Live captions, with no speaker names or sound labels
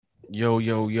Yo,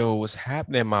 yo, yo, what's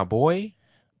happening, my boy?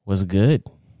 Was good.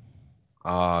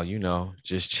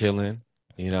 Just chilling.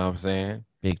 You know what I'm saying?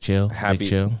 Big chill. Big Happy.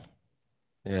 chill.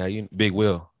 Yeah, you Big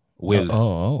Will. Oh, Will. oh,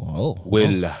 oh, oh, oh,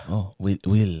 Will. oh. Will.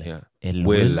 Yeah. El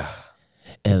will. Will.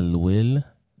 El will.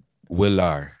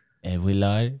 Willar. El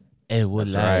willar. El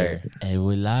That's right. willar. El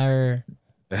willar.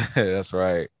 That's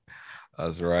right.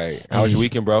 That's right. Hey, How was your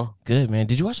weekend, bro? good, man.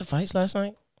 Did you watch the fights last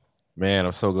night? Man,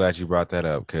 I'm so glad you brought that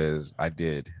up because I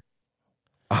did.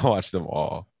 I watched them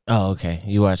all. Oh, okay.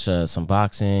 You watched some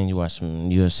boxing. You watched some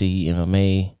UFC,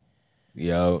 MMA.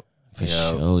 Yo, For yo.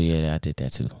 sure. Oh, yeah, I did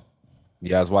that too.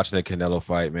 Yeah, I was watching the Canelo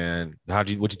fight, man. What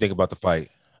you think about the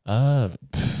fight? Uh,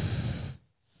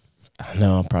 I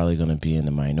know I'm probably gonna be in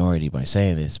the minority by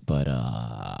saying this, but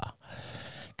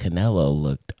Canelo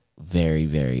looked very,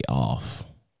 very off.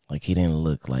 Like he didn't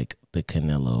look like the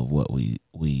Canelo of what we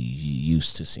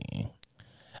used to seeing.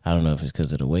 I don't know if it's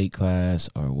because of the weight class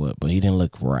or what, but he didn't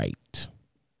look right.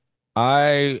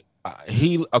 I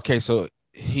he okay, so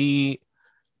he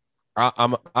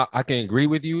I can agree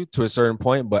with you to a certain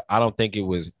point, but I don't think it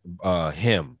was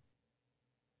him.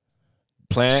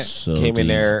 Plant So came do in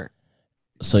you? there.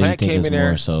 So you Plant think came it's in more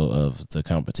there. so of the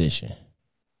competition?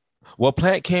 Well,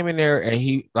 Plant came in there and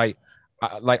he like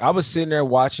I was sitting there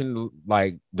watching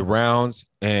like the rounds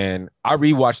and I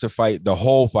rewatched the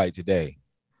whole fight today.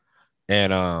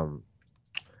 And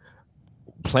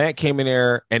Plant came in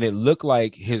there and it looked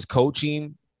like his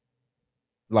coaching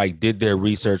like did their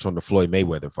research on the Floyd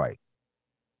Mayweather fight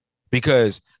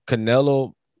because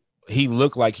Canelo he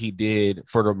looked like he did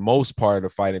for the most part of the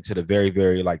fight into the very,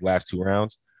 very like last two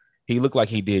rounds. He looked like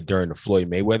he did during the Floyd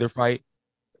Mayweather fight.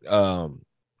 Um,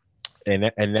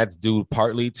 and that's due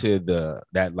partly to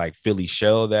that like Philly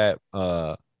shell that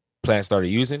Plant started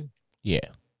using. Yeah.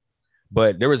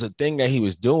 But there was a thing that he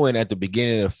was doing at the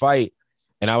beginning of the fight.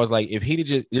 And I was like, if he'd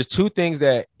just there's two things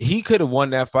that he could have won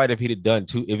that fight if he'd have done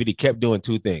two, if he'd kept doing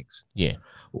two things. Yeah.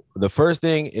 The first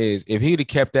thing is if he'd have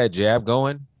kept that jab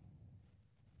going,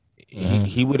 he Mm-hmm.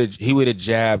 he would have he would have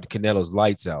jabbed Canelo's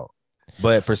lights out.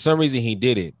 But for some reason he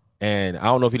didn't. And I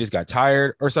don't know if he just got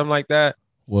tired or something like that.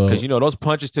 Because Well, those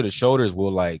punches to the shoulders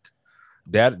will like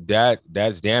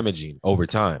that's damaging over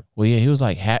time. well, yeah, he was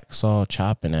like hacksaw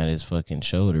chopping at his fucking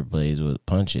shoulder blades with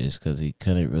punches because he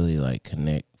couldn't really like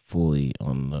connect fully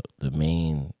on the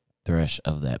main thresh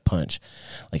of that punch.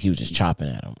 Like he was just chopping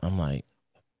at him. I'm like,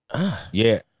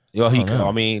 Yeah. I don't I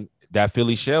know. mean, that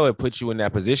Philly shell, it puts you in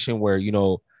that position where,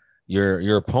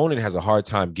 your opponent has a hard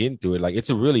time getting through it. Like it's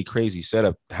a really crazy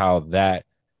setup how that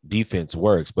defense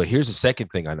works. But here's the second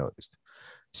thing I noticed.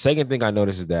 Second thing I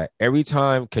noticed is that every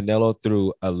time Canelo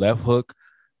threw a left hook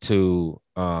to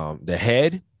the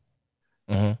head,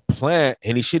 Mm-hmm. Plant,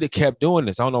 and he should have kept doing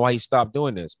this. I don't know why he stopped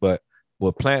doing this, but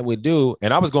what Plant would do,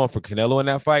 and I was going for Canelo in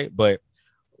that fight, but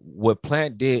what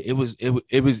Plant did, it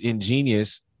was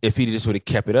ingenious if he just would have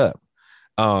kept it up.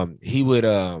 He would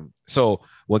so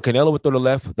when Canelo would throw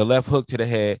the left hook to the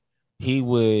head, he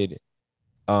would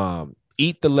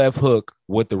eat the left hook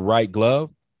with the right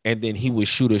glove, and then he would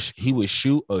shoot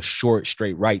a short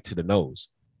straight right to the nose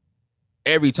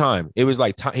every time. It was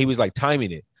like he was like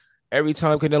timing it. Every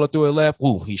time Canelo threw it left,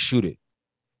 ooh, he shoot it.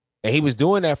 And he was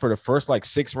doing that for the first like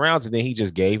 6 rounds, and then he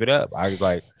just gave it up. I was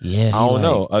like, Yeah, I he don't like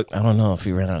know. I don't know if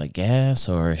he ran out of gas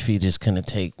or if he just couldn't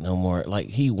take no more. Like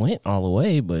he went all the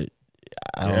way, but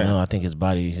I don't Yeah, know. I think his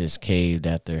body just caved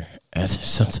after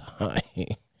some time.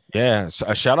 yeah. So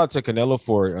a shout out to Canelo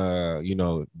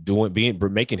for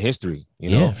making history.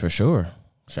 Yeah, for sure.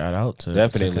 Shout out to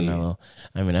Definitely. Canelo.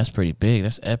 I mean, that's pretty big.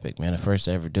 That's epic, man. The first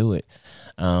to ever do it.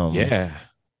 Um, Yeah,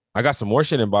 I got some more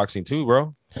shit in boxing too,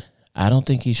 bro. I don't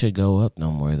think he should go up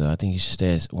no more though. I think he should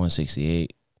stay at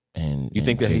 168 You think and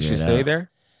that he figure should it stay out.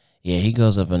 there? Yeah, he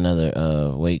goes up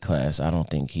another weight class. I don't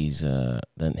think he's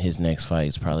then his next fight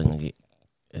is probably gonna get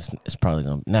it's probably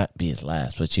gonna not be his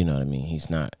last, but you know what I mean. He's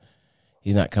not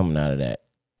coming out of that.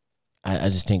 I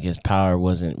just think his power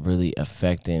wasn't really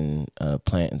affecting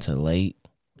Plant until late.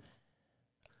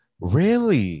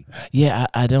 Really? Yeah,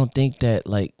 I don't think that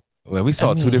like Well, we I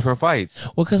saw two mean different fights.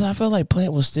 well, because I feel like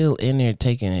Plant was still in there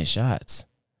taking his shots,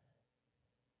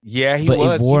 Yeah, he but it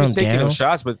was. He wore was him taking them down.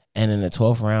 shots, but And in the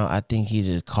 12th round, I think he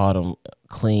just caught him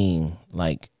clean.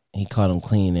 Like he caught him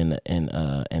clean,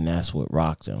 and that's what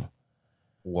rocked him.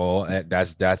 well,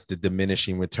 that's the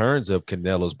diminishing returns of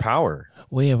Canelo's power.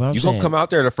 Well, yeah, but I'm You gonna saying, come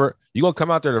out there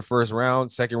the first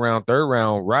round, second round, third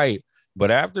round, right? But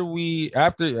I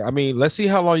mean, let's see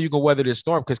how long you can weather this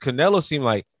storm because Canelo seemed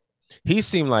like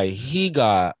he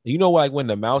got like when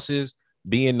the mouses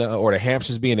being or the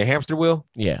hamsters being the hamster wheel.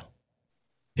 yeah,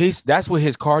 that's what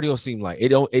his cardio seemed like.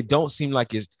 It don't seem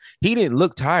like he didn't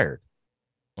look tired.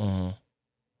 Mhm.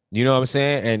 You know what I'm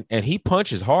saying? And he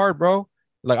punches hard, bro.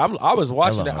 Like I was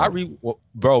watching Hella that.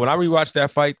 Bro, when I rewatched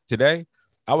that fight today,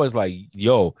 I was like,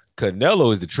 yo,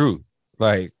 Canelo is the truth.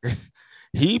 Like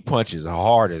he punches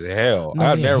hard as hell. No,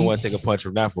 I yeah, never want to take a punch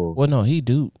from that fool. Well, no, he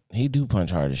do punch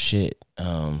hard as shit.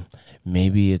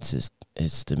 Maybe it's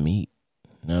the meat.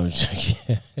 No, I'm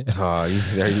joking.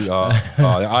 There you are.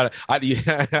 You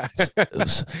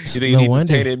think he needs some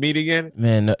tainted meat again?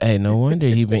 Man, no wonder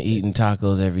he been eating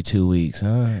tacos every 2 weeks,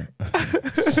 huh?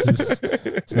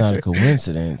 It's not a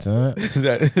coincidence, huh? Is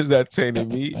that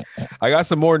tainted meat? I got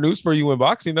some more news for you in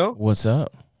boxing, though. What's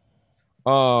up?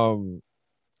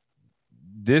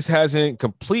 This hasn't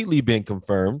completely been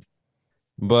confirmed,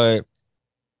 but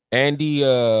Andy,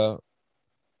 fuck,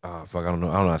 I don't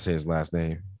know how to say his last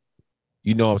name.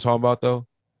 You know what I'm talking about though?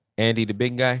 Andy, the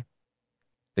big guy,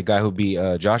 the guy who beat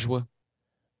Joshua,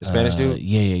 the Spanish dude.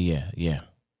 Yeah.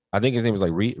 I think his name was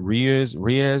like Reyes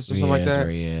or something like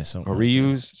that.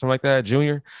 Something like that.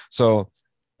 Junior. So,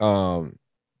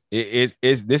 this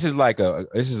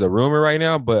is a rumor right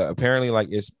now, but apparently like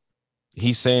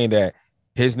he's saying that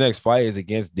his next fight is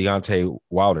against Deontay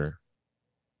Wilder.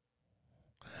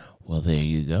 Well, there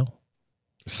you go.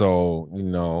 So,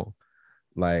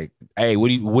 like, hey,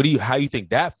 how you think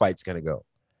that fight's gonna go?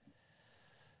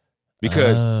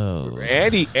 Because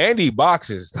Andy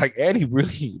boxes, like Andy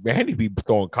be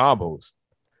throwing combos.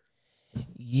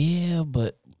 Yeah,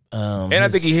 but and I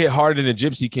think he hit harder than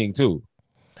Gypsy King too.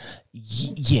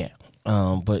 Yeah.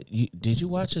 But did you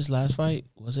watch his last fight?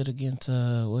 Wasn't it against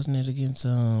damn,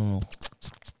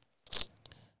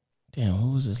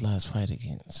 who was his last fight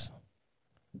against?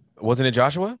 Wasn't it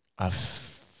Joshua? I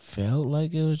felt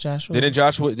like it was Joshua.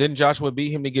 Didn't Joshua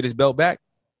beat him to get his belt back?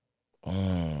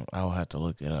 I'll have to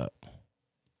look it up.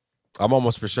 I'm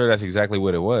almost for sure that's exactly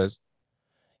what it was.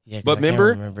 Yeah, but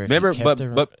remember,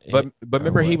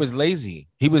 he was lazy.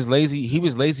 He was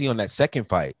lazy on that second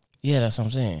fight. Yeah, that's what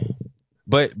I'm saying.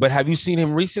 But have you seen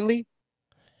him recently?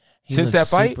 Since that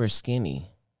fight? Super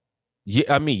skinny.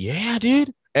 Yeah, I mean, yeah,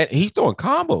 dude. And he's throwing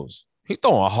combos. He's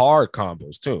throwing hard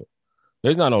combos too.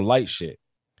 There's not no light shit.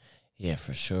 Yeah,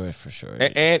 for sure.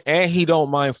 And he don't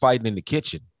mind fighting in the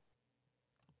kitchen.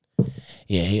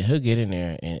 Yeah, he'll get in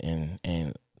there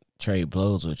and trade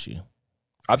blows with you.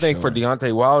 I think for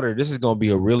Deontay Wilder, this is going to be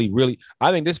a really,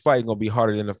 I think this fight is going to be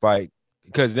harder than the fight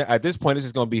because at this point, this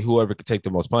is going to be whoever can take the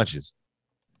most punches.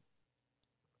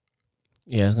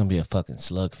 Yeah, it's going to be a fucking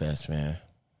slugfest, man.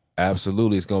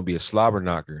 Absolutely. It's going to be a slobber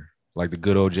knocker, like the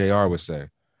good old JR would say.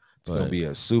 It's going to be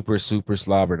a super, super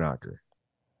slobber knocker.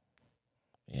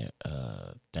 Yeah,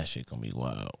 that shit going to be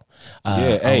wild.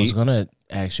 I was going to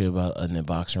ask you about in the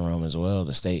boxing room as well,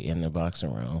 to stay in the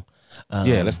boxing room.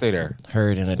 Yeah, let's stay there.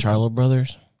 Hurd and the Charlo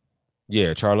brothers.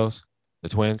 Yeah, Charlos, the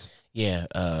twins. Yeah,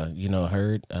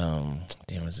 Hurd.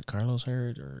 Damn, is it Carlos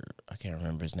Hurd or I can't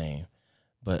remember his name,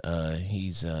 but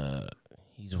he's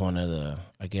one of the.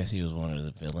 I guess he was one of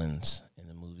the villains in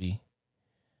the movie.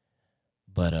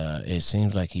 But it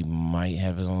seems like he might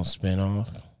have his own spinoff.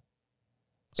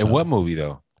 In what movie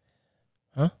though?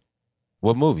 Huh?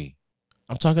 What movie?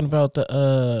 I'm talking about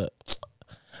the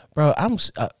bro.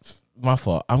 My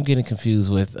fault. I'm getting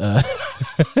confused with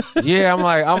Yeah,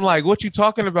 I'm like, what you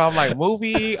talking about? I'm like,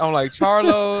 movie. I'm like,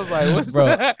 Charlos. Like, what's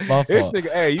that? This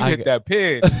nigga, hey, you hit that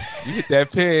pin. You hit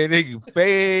that pin, nigga.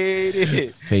 Fade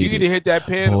it. You either hit that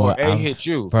pin or A hit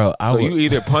you. Bro, so you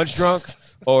either punch drunk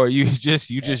or you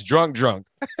just drunk.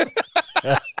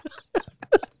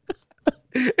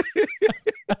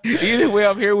 Either way,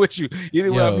 I'm here with you.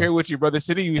 I'm here with you, brother.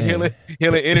 Sitting you healing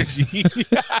energy.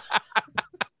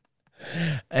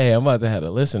 Hey, I'm about to have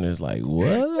the listeners like,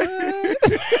 what?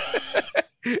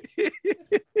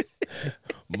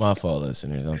 My fault,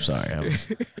 listeners. I'm sorry.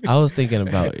 I was thinking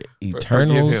about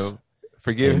Eternals.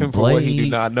 Forgive him for what he do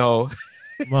not know.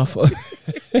 My fault.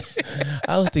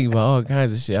 I was thinking about all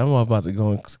kinds of shit. I'm about to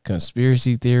go in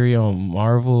conspiracy theory on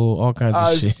Marvel, all kinds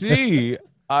of shit.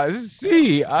 I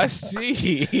see. My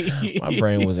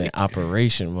brain was in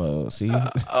operation mode. See,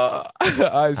 I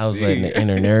was see. letting the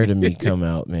inner nerd of me come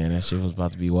out, man. That shit was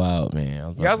about to be wild, man. I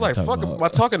was like, fuck, am I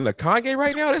talking to Kanye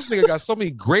right now? This nigga got so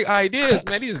many great ideas,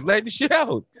 man. He's just letting shit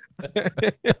out.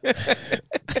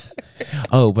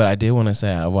 Oh, but I did want to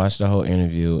say I watched the whole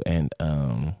interview and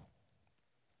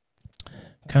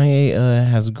Kanye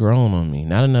has grown on me.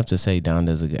 Not enough to say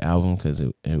Donda's a good album because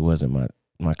it wasn't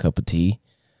my cup of tea.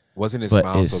 Wasn't his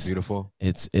smile so beautiful?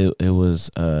 It was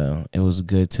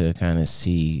good to kind of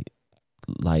see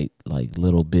like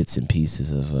little bits and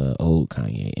pieces of old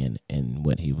Kanye and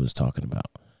what he was talking about.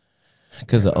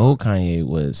 Because Yeah, the old Kanye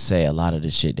would say a lot of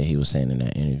the shit that he was saying in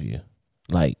that interview,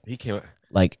 like he came.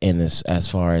 in this, as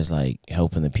far as like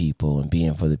helping the people and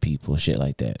being for the people, shit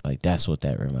like that. Like that's what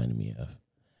that reminded me of.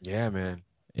 Yeah, man.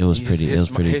 It was His pretty. It his was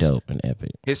smi- pretty his dope and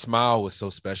epic. his smile was so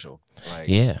special. Like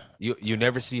Yeah, you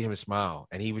never see him smile,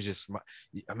 and he was just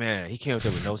man. He came up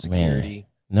there with no man. security.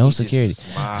 No He just security. was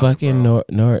smiling, Fucking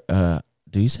bro.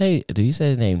 Do you say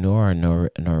his name Nor or Nore?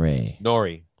 Nori.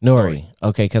 Nori.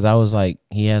 Okay, because I was like,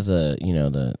 he has a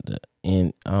the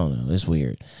in. I don't know. It's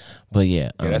weird, but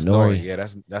yeah, Yeah, that's Nori. Nori. Yeah,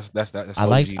 that's I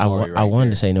like. OG I Nori right wanted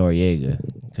there. to say Noriega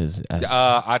because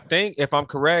I think if I'm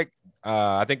correct,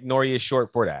 I think Nori is short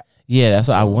for that. yeah, that's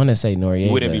what I So want to say Noriega.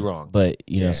 you wouldn't be wrong. But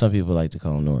you know, Yeah. some people like to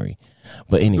call him Nori.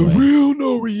 But The anyway, real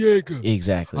Noriega.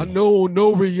 exactly. I know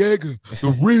Noriega.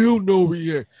 The real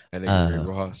Noriega. And then Rick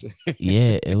Ross.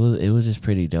 Yeah, it was just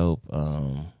pretty dope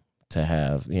to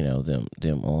have,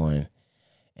 them on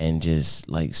and just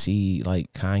like see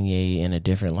like Kanye in a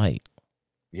different light.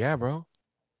 Yeah, bro.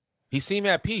 He seemed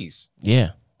at peace.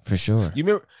 Yeah, for sure.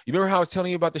 You remember how I was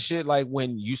telling you about the shit, like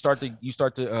when you start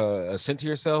to assent to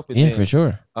yourself, and Yeah, then, for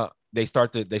sure. they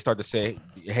start to say,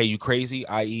 "Hey, you crazy?"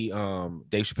 I.e.,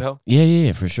 Dave Chappelle.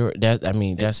 Yeah, for sure.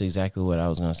 That's exactly what I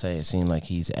was gonna say. It seemed like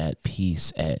he's at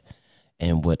peace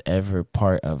in whatever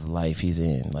part of life he's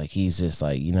in. Like he's just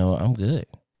like, I'm good.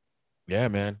 Yeah,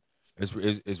 man, it's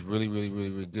really, really, really,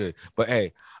 really good. But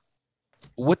hey,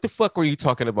 what the fuck were you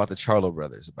talking about the Charlo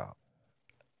brothers about?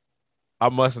 I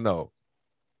must know.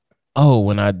 Oh,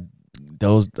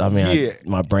 Yeah.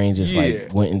 my brain just Yeah.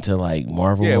 like went into like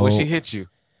Marvel Yeah, mode. when she hit you.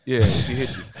 Yeah, she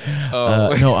hit you.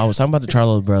 No, I was talking about the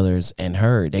Charlo brothers and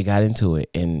Heard. They got into it,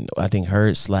 and I think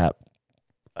Heard slapped.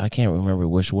 I can't remember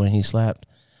which one he slapped,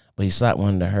 but he slapped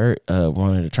one of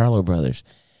the Charlo brothers.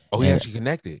 Oh, he And actually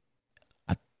connected.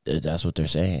 that's what they're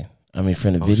saying. I mean,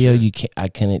 from the Oh, video, shit. I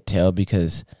couldn't tell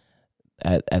because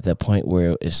at the point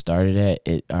where it started at,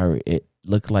 it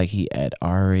looked like he had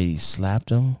already slapped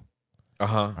him,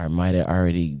 or might have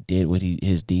already did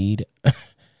his deed.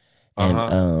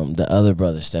 And the other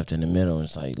brother stepped in the middle and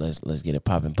it's like, let's get it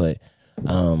popping. But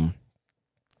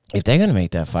if they're gonna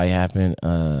make that fight happen,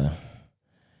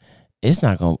 it's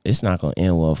not gonna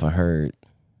end well for Heard.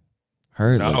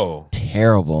 Heard looked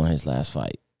terrible in his last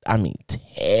fight. I mean,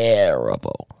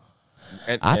 terrible.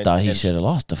 I thought he should have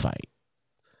lost the fight.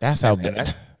 That's how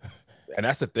bad. And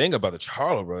that's the thing about the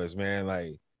Charlo brothers, man.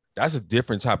 Like, that's a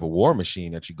different type of war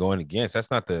machine that you're going against. That's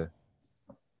not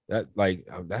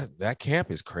that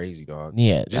camp is crazy, dog.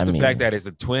 Yeah, just the fact that it's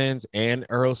the twins and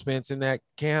Earl Spence in that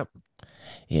camp.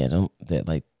 Yeah,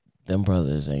 them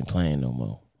brothers ain't playing no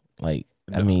more. Like,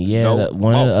 No, I mean, yeah, no.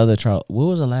 one of the other Charles. What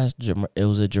was the last? It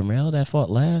was a Jamel that fought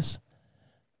last.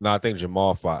 No, I think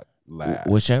Jamal fought last.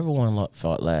 Whichever one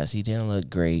fought last, he didn't look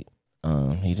great.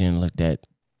 He didn't look that.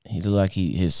 He looked like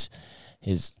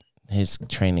his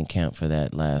training camp for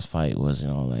that last fight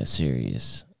wasn't all that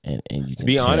serious. And you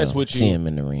can see him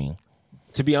in the ring.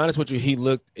 To be honest with you, he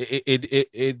looked.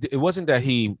 It wasn't that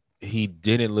he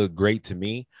didn't look great to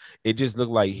me. It just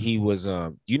looked like he was.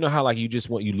 You know how like you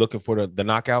looking for the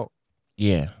knockout.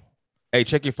 Yeah. Hey,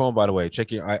 check your phone, by the way.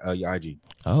 Check your IG.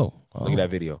 Oh. Look at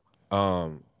that video.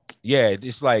 Yeah,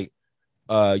 it's like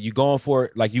you going for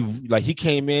it. Like he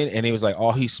came in and it was like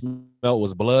all he smelled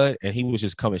was blood, and he was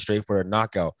just coming straight for a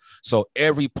knockout. So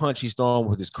every punch he's throwing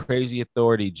with this crazy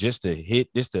authority just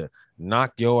to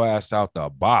knock your ass out the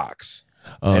box.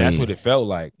 Oh, and that's what it felt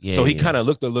like. Yeah, so he kind of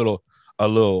looked a little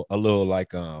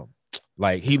like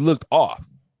he looked off.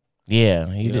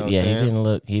 Yeah, he did. Yeah, he didn't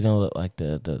look like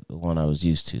the one I was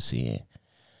used to seeing.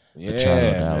 Yeah, the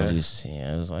Charlo that I was used to seeing.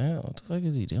 I was like, oh, what the fuck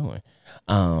is he doing?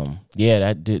 Yeah,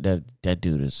 that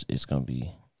dude is gonna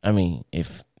be. I mean,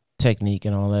 if technique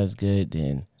and all that's good,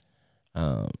 then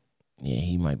yeah,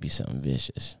 he might be something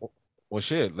vicious. Well,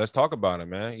 shit, let's talk about it,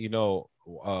 man.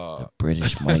 The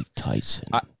British Mike Tyson.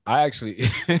 I actually,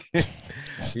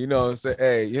 say,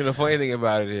 hey, the funny thing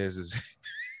about it is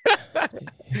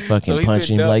fucking punch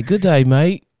him like, good day,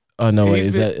 mate. Oh no,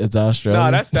 wait, it's Australia?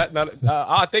 No, that's not.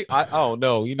 I think I don't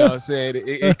know. You know what I'm saying?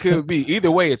 It could be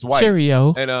either way. It's white.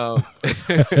 Cheerio. And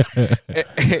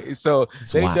so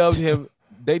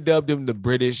they dubbed him the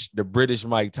British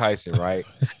Mike Tyson, right?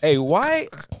 Hey, why?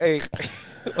 Hey,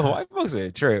 white folks are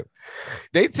a trip.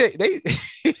 They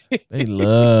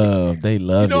love.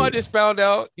 I just found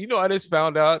out. I just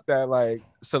found out that like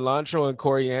cilantro and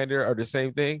coriander are the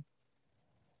same thing.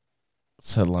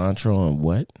 Cilantro and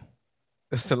what?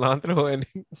 Cilantro and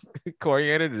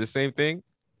coriander are the same thing.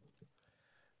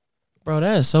 Bro,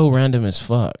 that is so random as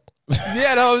fuck.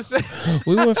 Yeah, no, I'm saying.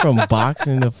 We went from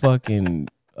boxing to fucking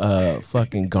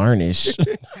fucking garnish.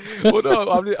 Well, no,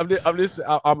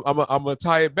 I'm gonna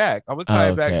tie it back. I'm gonna tie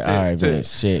it back Okay, to, all right, to, man.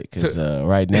 Shit, because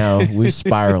right now we're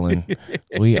spiraling.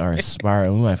 We are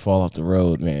spiraling. We might fall off the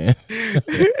road, man.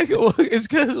 Well, it's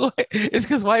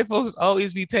because white folks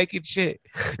always be taking shit.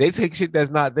 They take shit that's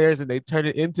not theirs and they turn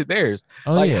it into theirs.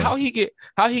 Oh Like yeah. how he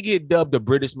get dubbed the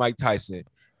British Mike Tyson,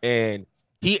 and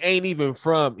he ain't even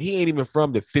from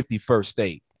the 51st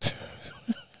state.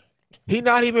 He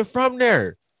not even from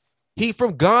there. He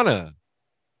from Ghana.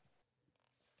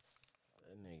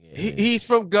 He's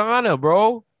from Ghana,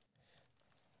 bro.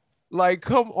 Like,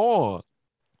 come on.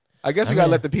 I guess we gotta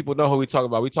let the people know who we talk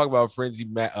about. We talk about Frenzy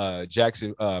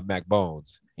Jackson Mac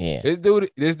Bones. Yeah. This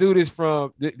dude is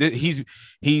from he's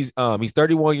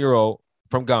 31-year-old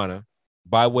from Ghana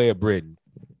by way of Britain,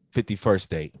 51st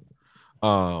state.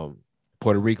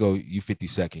 Puerto Rico, you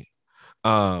 52nd.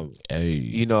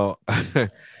 You know,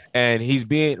 and he's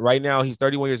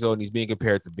 31 years old and he's being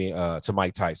compared to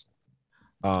Mike Tyson.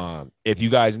 If you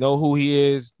guys know who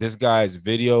he is, this guy's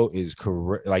video is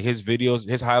correct. Like his videos,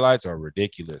 his highlights are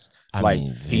ridiculous.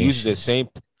 He uses the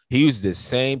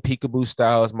same peekaboo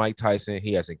style as Mike Tyson.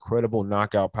 He has incredible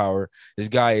knockout power. This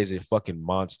guy is a fucking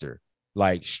monster,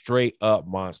 like straight up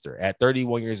monster. At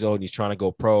 31 years old, and he's trying to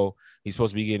go pro. He's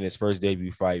supposed to be getting his first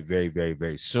debut fight very, very,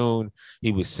 very soon.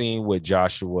 He was seen with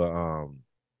Joshua.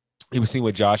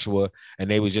 And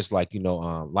they was just like,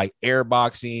 like air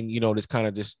boxing, this kind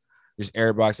of just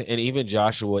air boxing. And even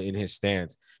Joshua in his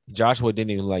stance, Joshua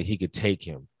didn't even like he could take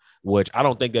him, which I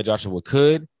don't think that Joshua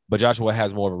could, but Joshua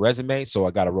has more of a resume. So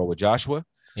I got to roll with Joshua.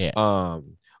 Yeah.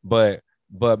 But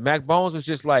Mac Bones was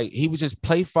just like, he was just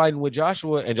play fighting with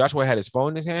Joshua, and Joshua had his phone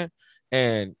in his hand,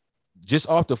 and just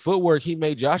off the footwork, he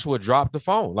made Joshua drop the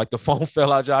phone. Like the phone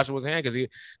fell out Joshua's hand because he,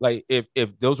 like, if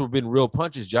those would have been real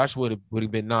punches, Joshua would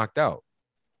have been knocked out.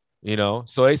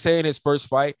 So they say in his first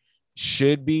fight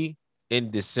should be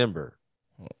in December.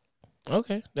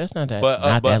 Okay, that's not that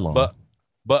that long.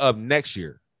 But up next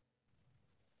year.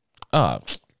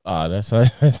 That's how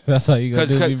you gonna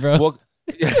do me, bro. Well,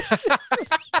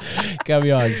 got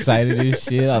me all excited and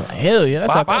shit. I was like, hell yeah,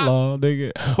 that's not that long,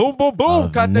 nigga. Boom, boom,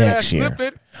 boom. Got that ass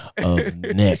slipping. Of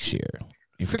next year.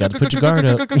 You forgot to put your guard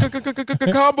up.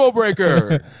 Combo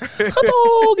breaker.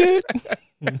 Whoopsie.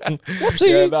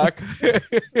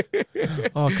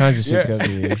 All kinds of shit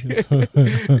coming in.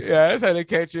 Yeah, that's how they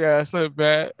catch your ass slip,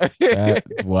 man.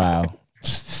 Wow.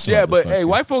 Yeah, but hey,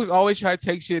 white folks always try to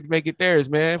take shit and make it theirs,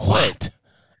 man. What?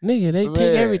 Nigga, they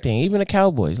take everything. Even the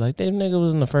Cowboys. Like, them nigga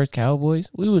was in the first Cowboys.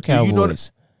 We were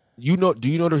Cowboys. Do you know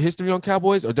the history on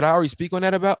Cowboys, or did I already speak on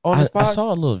that on this pod? I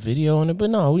saw a little video on it, but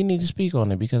no, we need to speak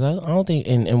on it because I don't think.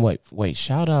 And wait,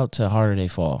 shout out to Harder They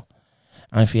Fall.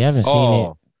 If you haven't seen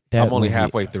it, I'm only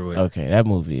halfway through it. Okay, that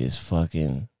movie is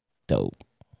fucking dope.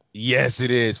 Yes,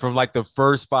 it is. From like the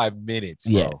first 5 minutes,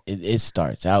 bro. Yeah, it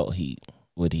starts out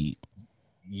with heat.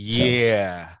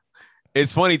 Yeah. So,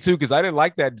 it's funny too because I didn't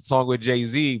like that song with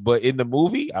Jay-Z, but in the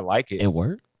movie, I like it. It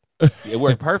worked. It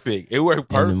worked perfect. In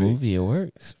the movie, it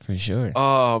works for sure.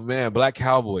 Oh man, Black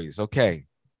Cowboys. Okay,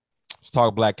 let's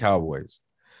talk Black Cowboys.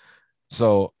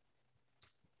 So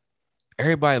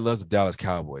everybody loves the Dallas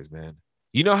Cowboys, man.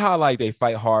 You know how like they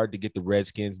fight hard to get the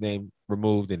Redskins name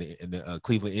removed and the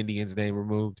Cleveland Indians name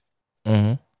removed?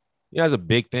 Mm-hmm. Yeah, that's a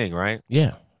big thing, right?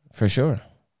 Yeah, for sure.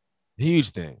 Huge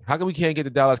thing. How come we can't get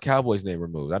the Dallas Cowboys name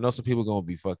removed? I know some people gonna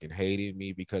be fucking hating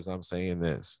me because I'm saying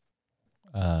this.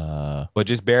 But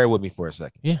just bear with me for a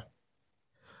second. Yeah.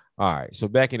 All right. So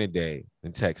back in the day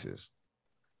in Texas,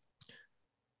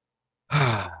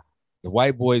 the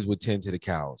white boys would tend to the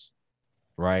cows,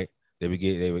 right? They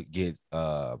would get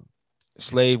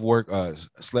slave workers,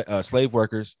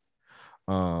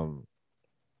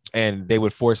 and they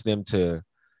would force them to,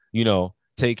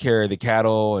 take care of the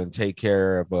cattle and take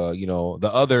care of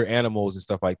the other animals and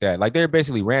stuff like that. Like they're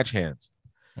basically ranch hands,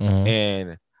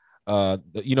 and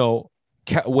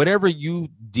whatever you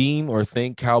deem or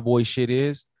think cowboy shit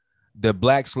is, the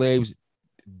black slaves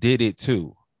did it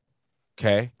too.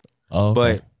 Okay. Okay.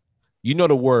 But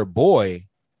the word boy,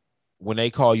 when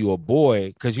they call you a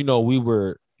boy, because we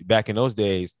were back in those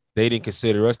days, they didn't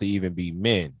consider us to even be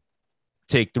men.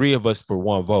 Take 3 of us for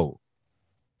 1 vote,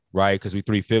 right? Because we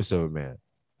 3/5 of a man.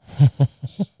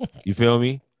 You feel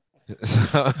me?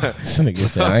 Nigga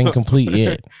said, I ain't complete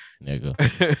yet, nigga.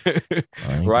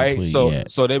 Right?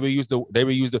 So they would use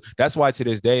the. That's why to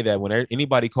this day that when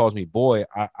anybody calls me boy,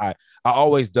 I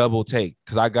always double take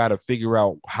because I gotta figure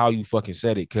out how you fucking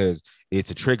said it because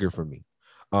it's a trigger for me.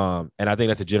 And I think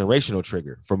that's a generational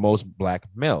trigger for most black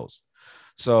males.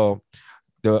 So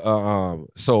the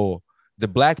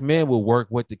black men would work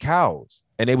with the cows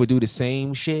and they would do the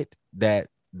same shit that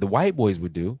the white boys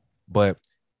would do, but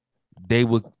they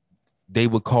would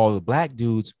call the black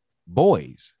dudes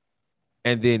boys.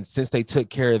 And then since they took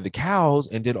care of the cows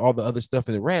and did all the other stuff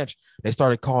in the ranch, they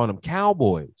started calling them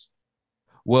cowboys.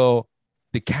 Well,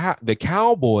 the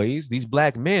cowboys, these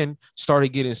black men, started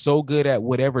getting so good at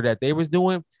whatever that they was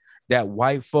doing that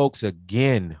white folks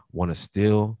again want to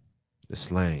steal the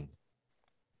slang.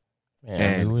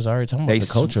 Man, and we was already talking about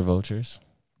the culture vultures.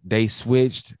 They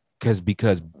switched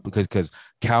because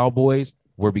cowboys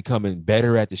were becoming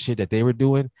better at the shit that they were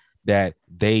doing, that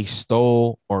they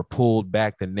stole or pulled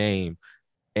back the name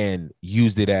and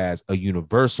used it as a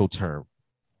universal term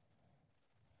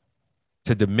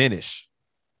to diminish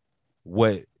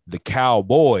what the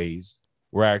Cowboys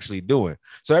were actually doing.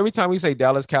 So every time we say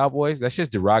Dallas Cowboys, that's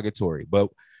just derogatory. But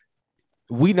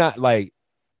we not like,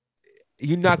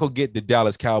 you're not gonna get the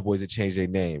Dallas Cowboys to change their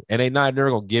name, and they're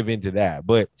gonna give into that.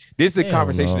 But this is a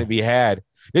conversation to be had.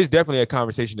 There's definitely a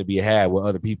conversation to be had with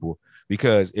other people,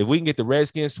 because if we can get the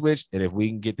Redskins switched and if we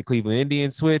can get the Cleveland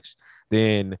Indians switched,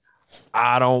 then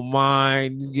I don't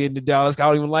mind getting the Dallas. I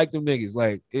don't even like them niggas.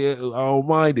 Like, I don't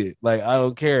mind it. Like, I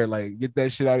don't care. Like, get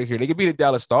that shit out of here. They could be the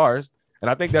Dallas Stars, and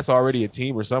I think that's already a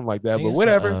team or something like that. But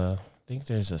whatever. I think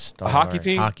there's a hockey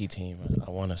team. Hockey team.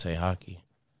 I want to say hockey.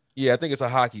 Yeah, I think it's a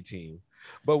hockey team.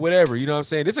 But whatever, you know what I'm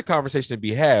saying? It's a conversation to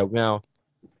be had. Now,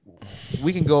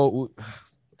 we can go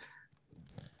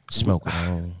smoke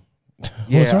on.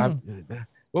 Yeah,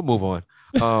 we'll move on.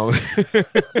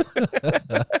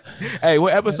 Hey,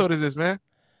 what episode is this, man?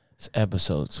 It's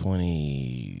episode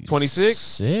 20.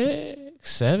 26?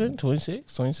 27?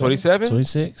 26? 27? 27?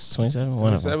 26? 27?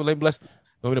 27. Let me bless.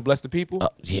 Want me to bless the people?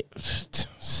 Yeah.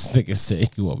 Nigga say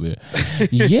you want me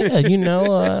to. Yeah, you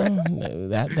know,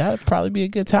 that'd probably be a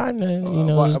good time to, you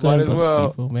know, just go and bless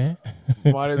people, man.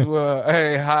 Might as well.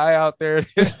 Hey, hi out there.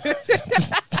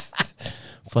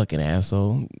 Fucking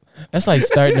asshole. That's like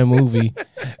starting a movie.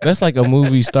 That's like a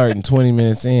movie starting 20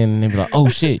 minutes in, and they be like, "Oh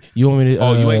shit, you want me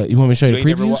to? You want me to show you the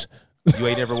previews? You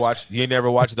ain't never watched. You ain't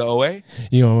never watched the OA.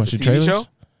 You don't watch the trailers? Show?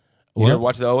 You never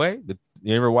watched the OA? You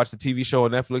never watched the TV show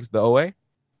on Netflix, the OA?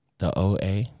 The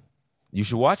OA. You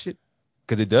should watch it,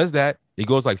 because it does that. It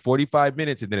goes like 45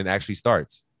 minutes and then it actually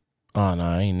starts. Oh no,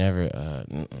 I ain't never.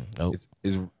 Nope.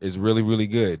 It's really, really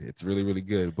good. It's really, really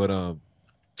good. But enough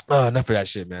of that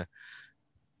shit, man.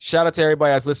 Shout out to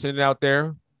everybody that's listening out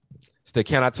there. It's the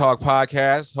Can I Talk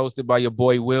podcast, hosted by your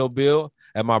boy Will Bill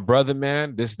and my brother,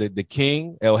 man. This is the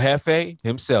king, El Jefe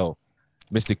himself,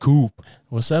 Mr. Coop.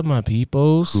 What's up, my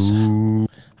peoples?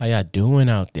 Coop. How y'all doing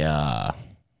out there?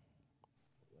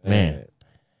 Man.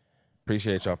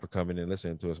 Appreciate y'all for coming and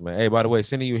listening to us, man. Hey, by the way,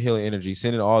 sending you healing energy.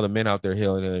 Sending all the men out there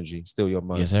healing energy. Still your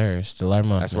month. Yes, sir. Still our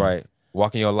month. That's right.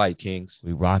 Walking your light, kings.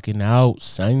 We rocking out,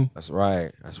 son. That's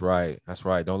right. That's right. That's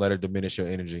right. Don't let her diminish your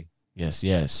energy. Yes,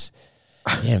 yes.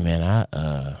 Yeah, man.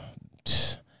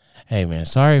 Hey, man.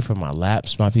 Sorry for my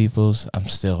lapse, my peoples. I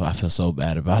feel so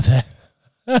bad about that.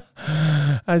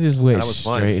 I just went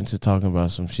straight into talking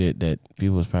about some shit that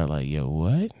people was probably like, yo,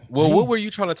 what? Well, what were you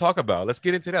trying to talk about? Let's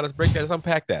get into that. Let's break that. Let's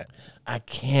unpack that. I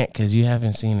can't, because you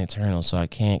haven't seen Eternal, so I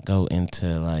can't go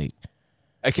into like.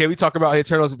 Can we talk about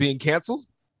Eternals being canceled?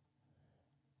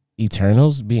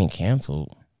 Eternals being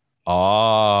canceled?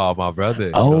 Oh, my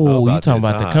brother. Oh, you talking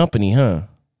about the company, huh?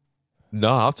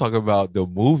 No, I'm talking about the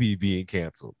movie being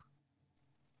canceled.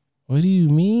 What do you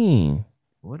mean?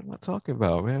 What am I talking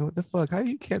about, man? What the fuck? How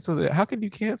do you cancel that? How can you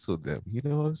cancel them? You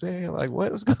know what I'm saying? Like,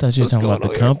 what? I thought you were talking about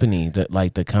the company,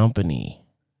 the company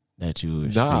that you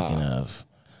were speaking of.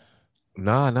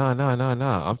 Nah.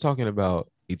 I'm talking about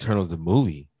Eternals, the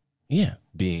movie. Yeah.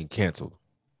 Being canceled.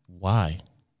 Why?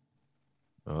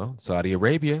 Well, Saudi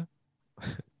Arabia.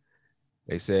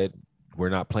 They said, we're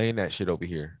not playing that shit over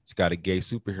here. It's got a gay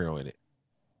superhero in it.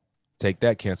 Take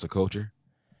that, cancel culture.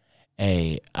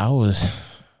 Hey, I was...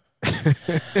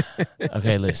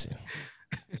 Okay, listen.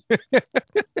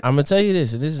 I'm gonna tell you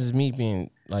this. This is me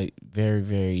being like very,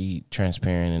 very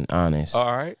transparent and honest.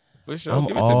 All right, for sure.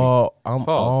 I'm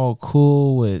all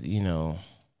cool with, you know.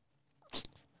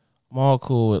 I'm all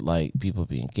cool with like people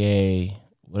being gay,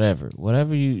 whatever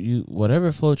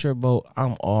floats your boat.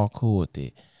 I'm all cool with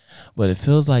it. But it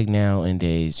feels like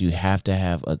nowadays you have to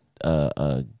have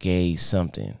a gay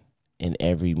something in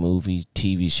every movie,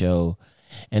 TV show.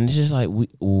 And it's just like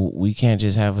we can't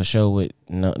just have a show with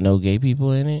no gay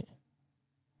people in it.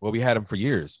 Well, we had them for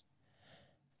years.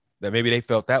 That maybe they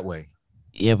felt that way.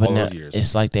 Yeah, but now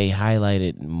it's like they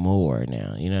highlighted more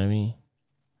now. You know what I mean?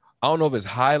 I don't know if it's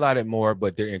highlighted more,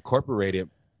 but they're incorporated.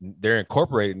 They're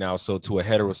incorporated now. So to a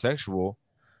heterosexual,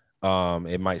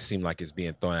 it might seem like it's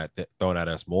being thrown at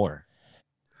us more.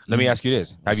 Let me ask you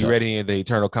this: have you read any of the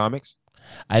Eternal comics?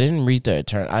 I didn't read the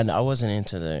Eternal. I wasn't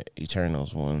into the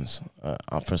Eternals ones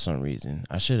for some reason.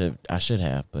 I should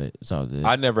have, but it's all good.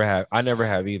 I never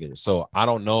have either. So I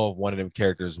don't know if one of them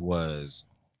characters was,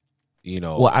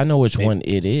 Well, I know which one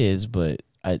it is, but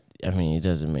I mean, it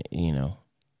doesn't make, and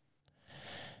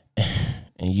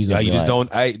you just don't.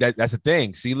 That's the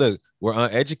thing. See, look, we're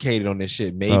uneducated on this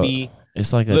shit. Maybe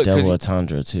it's like a double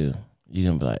entendre too. You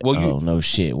can be like, no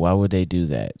shit. Why would they do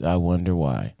that? I wonder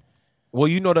why. Well,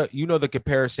 the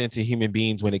comparison to human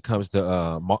beings when it comes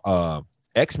to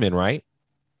X-Men, right?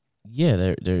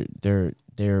 Yeah,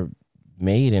 they're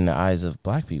made in the eyes of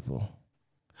black people.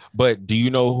 But do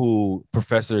you know who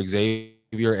Professor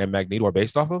Xavier and Magneto are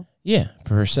based off of? Yeah,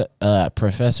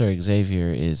 Professor Xavier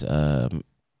is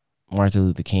Martin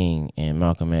Luther King, and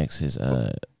Malcolm X is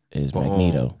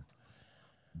Magneto.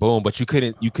 Boom! But you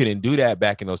couldn't do that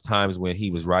back in those times when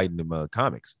he was writing them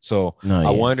comics. So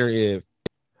I wonder if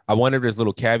there's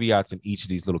little caveats in each of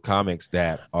these little comics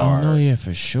that are. Oh no, yeah,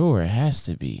 for sure, it has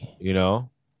to be.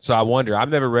 So I wonder. I've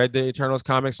never read the Eternals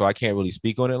comics, so I can't really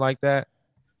speak on it like that.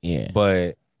 Yeah,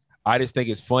 but I just think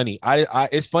it's funny.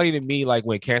 It's funny to me, like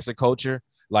when cancer culture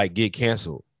like get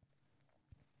canceled.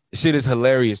 Shit is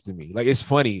hilarious to me. Like, it's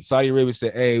funny. Saudi Arabia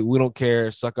said, "Hey, we don't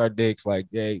care. Suck our dicks." Like,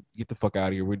 hey, get the fuck out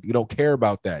of here. We don't care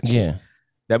about that shit. Yeah,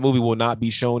 that movie will not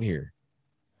be shown here.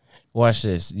 Watch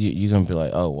this. You're gonna be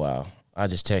like, "Oh wow." I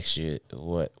just text you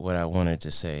what I wanted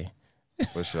to say.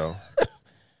 For sure.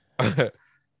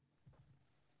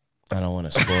 I don't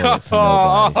want to spoil it for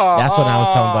nobody. That's when I was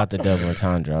talking about the double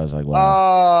entendre. I was like,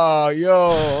 wow. Oh,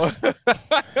 yo.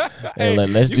 Hey,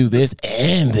 let's do this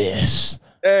and this.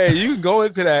 Hey, you can go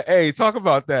into that. Hey, talk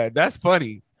about that. That's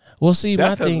funny. Well, see,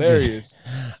 that's my thing hilarious.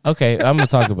 Okay, I'm going to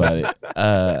talk about it.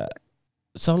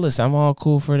 So, listen, I'm all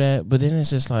cool for that. But then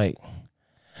it's just like,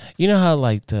 you know how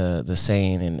like the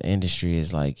saying in the industry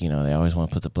is like, they always want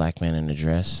to put the black man in the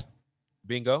dress?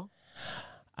 Bingo.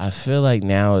 I feel like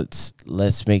now it's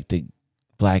let's make the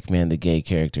black man the gay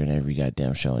character in every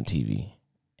goddamn show on TV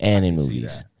and in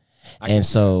movies. And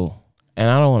so, and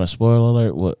I don't want to spoil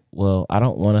alert. Well, I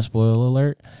don't want to spoil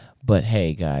alert, but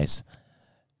hey, guys,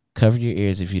 cover your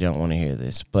ears if you don't want to hear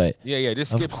this. But yeah,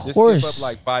 just skip up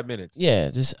like 5 minutes.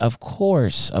 Yeah, just of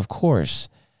course,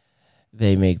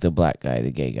 they make the black guy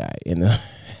the gay guy in the.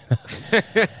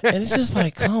 And it's just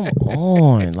like, come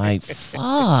on, like,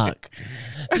 fuck.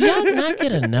 Do y'all not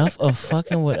get enough of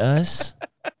fucking with us?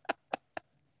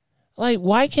 Like,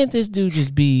 why can't this dude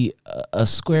just be a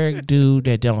square dude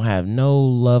that don't have no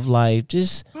love life?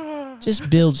 Just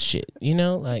build shit,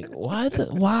 Like,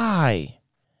 why?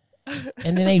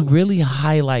 And then they really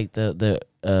highlight the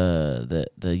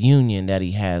union that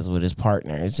he has with his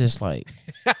partner. It's just like,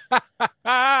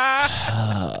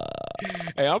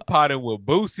 hey, I'm potting with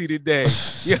Boosie today.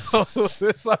 Yo,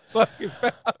 this I'm talking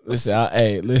about.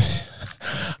 Listen, listen.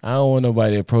 I don't want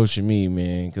nobody approaching me,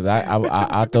 man, because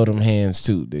I throw them hands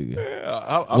too,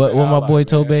 nigga. What my boy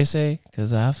Tobe say?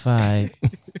 Because I fight.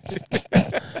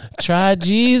 Try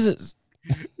Jesus.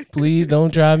 Please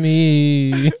don't try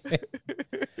me.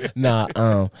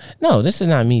 No, this is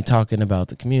not me talking about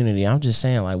the community. I'm just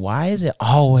saying, like, why is it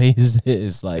always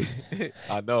this? Like,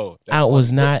 I know. I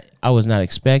was not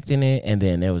expecting it, and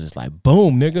then it was just like,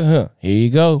 boom, nigga, huh? Here you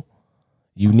go.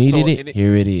 You needed it.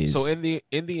 Here it is. So in the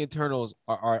Eternals,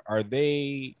 are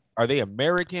they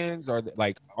Americans? Are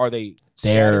they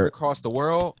scattered across the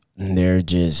world? They're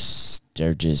just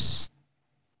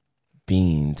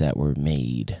beings that were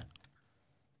made.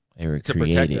 They were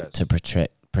created to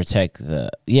protect the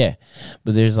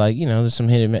but there's like there's some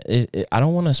hidden. I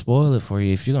don't want to spoil it for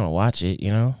you if you're gonna watch it.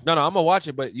 No, I'm gonna watch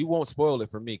it, but you won't spoil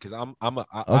it for me because I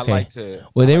like to.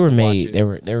 Well, they were made. They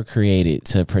were created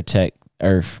to protect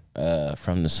Earth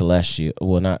from the celestial.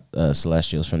 Well, not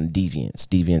celestials, from the deviants.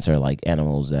 Deviants are like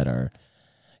animals that are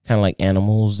kind of like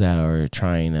animals that are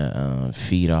trying to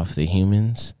feed off the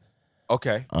humans.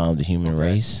 Okay. The human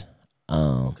race.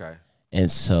 Okay. And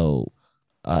so.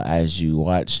 As you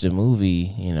watch the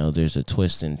movie, there's a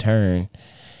twist and turn,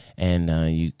 and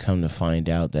you come to find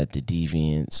out that the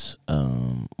deviants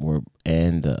were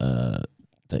and the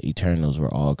Eternals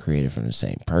were all created from the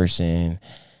same person,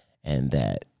 and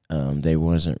that they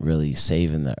wasn't really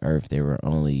saving the Earth; they were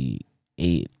only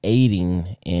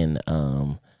aiding in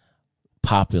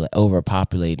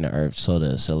overpopulating the Earth, so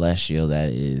the celestial that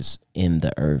is in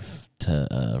the Earth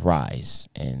to rise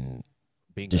and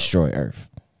destroy Earth.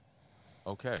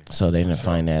 Okay. So they didn't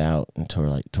find that out until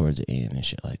like towards the end and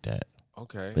shit like that.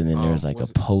 Okay. But then there's like a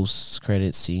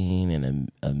post-credit scene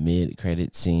and a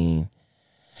mid-credit scene,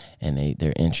 and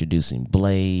they're introducing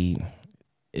Blade.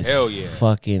 It's hell yeah.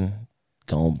 Fucking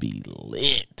gonna be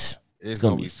lit. It's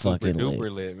gonna gonna be be super fucking lit.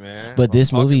 duper lit, man. But What I'm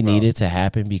this movie talking about. needed to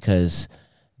happen because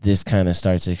this kind of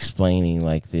starts explaining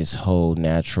like this whole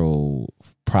natural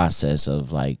process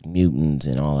of like mutants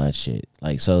and all that shit.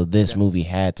 Like, so this Now, movie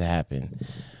had to happen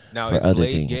now for is other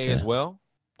Glade things gay as to. well?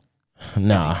 Is he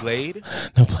Nah, Glade?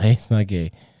 no, Blade's not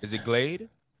gay. Is it Glade?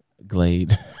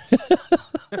 Glade,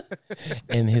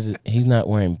 and he's not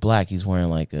wearing black. He's wearing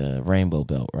like a rainbow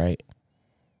belt, right?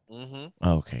 Mm-hmm.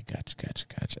 Okay,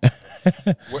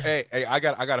 gotcha. Hey, I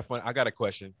got a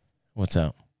question. What's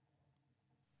up?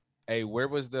 Hey, where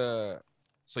was the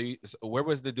where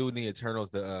was the dude in the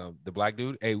Eternals, the black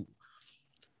dude? Hey,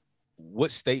 what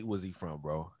state was he from,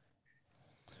 bro?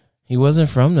 He wasn't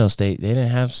from no state. They didn't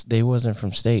have. They wasn't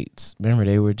from states. Remember,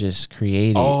 they were just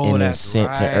created Oh, and then that's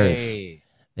sent to Earth. right.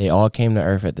 They all came to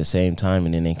Earth at the same time,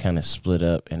 and then they kind of split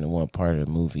up in one part of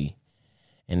the movie,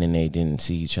 and then they didn't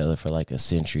see each other for like a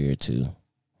century or two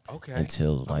Okay.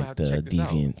 until I'ma like have to the check this out.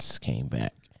 Deviants came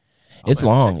back. I'ma It's have to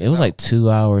long. check It this was out. like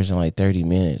 2 hours and like 30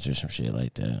 minutes or some shit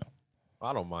like that.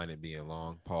 I don't mind it being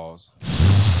long. Pause.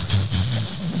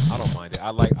 I don't mind it.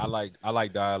 I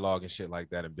like dialogue and shit like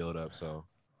that and build up. So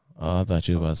Oh, I thought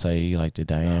you were about to say you like the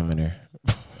diameter.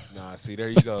 nah, see there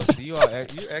you go. See you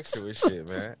extra with shit,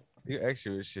 man. You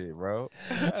extra with shit, bro.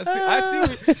 I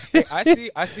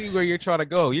see where you're trying to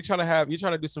go. You're trying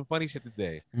to do some funny shit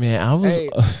today. Man, I was. Hey.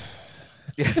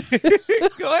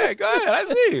 Go ahead.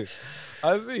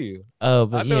 I see you. Oh,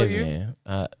 but I know yeah, you.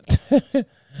 man.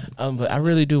 But I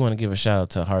really do want to give a shout out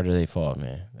to Harder They Fall,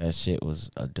 man. That shit was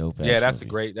a dope ass. Yeah, that's movie. a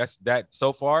great. That's that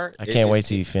so far. I can't wait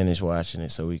till you finish watching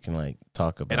it so we can like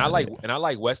talk about And I it.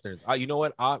 like westerns. You know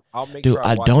what? I'll make Dude, sure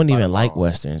I watch don't it by even like tomorrow.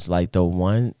 westerns. Like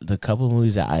the couple of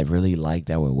movies that I really liked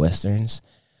that were westerns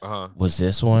Uh-huh. was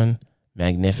this one,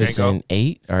 Magnificent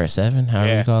 8 or 7,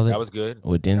 however you call it, That was good.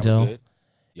 with That was Denzel. good.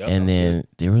 Yep, And that was then good.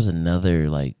 there was another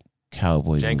like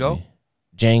cowboy Django? movie,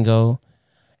 Django,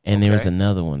 and there was Okay.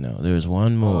 another one though. There was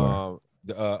one more.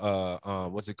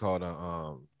 What's it called?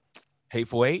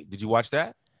 Hateful Eight. Did you watch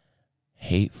that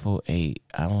Hateful Eight.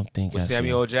 I don't think with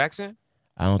Samuel L. Jackson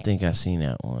I don't think I've seen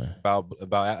that one.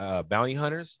 about bounty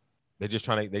hunters? They're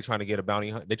trying to get a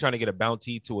bounty. They're trying to get a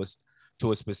bounty to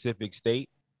a specific state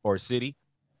or city,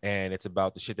 and it's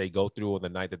about the shit they go through on the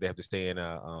night that they have to stay in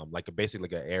basically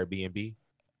like an Airbnb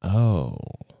Oh,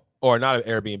 or not an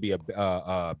Airbnb,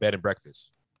 a bed and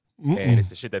breakfast, and it's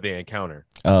the shit that they encounter.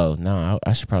 oh no,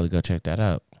 I should probably go check that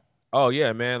out. Oh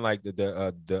yeah, man! Like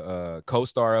the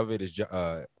co-star of it is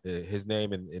his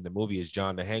name in the movie is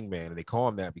John the Hangman, and they call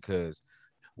him that because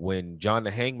when John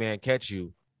the Hangman catch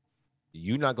you,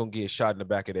 you're not gonna get shot in the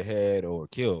back of the head or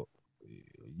killed.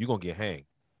 You're gonna get hanged.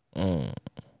 Mm.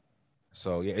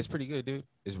 So yeah, it's pretty good, dude.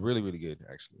 It's really really good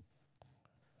actually.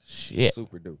 Shit.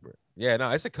 Super duper. Yeah, no,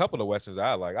 it's a couple of westerns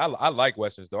I like. I like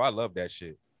westerns though. I love that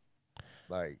shit.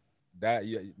 Like that.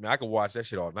 Yeah, man, I can watch that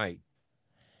shit all night.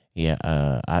 Yeah.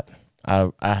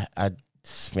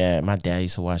 Man, my dad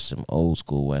used to watch some old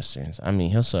school westerns. I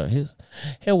mean,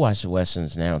 he'll watch the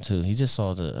westerns now too. He just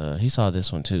saw he saw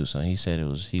this one too, so he said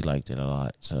he liked it a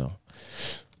lot. So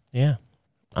yeah.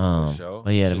 For sure.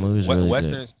 But yeah, the Shit. movie's really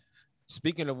westerns.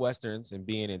 Speaking of westerns and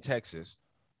being in Texas,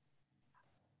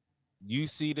 you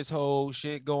see this whole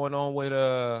shit going on with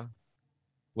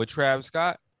Travis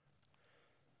Scott?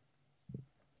 good.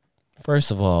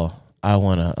 First of all, I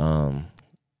want to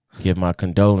give my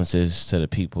condolences to the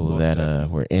people Most that definitely.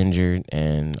 were injured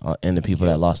and the people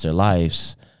that lost their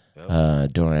lives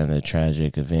during the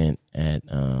tragic event at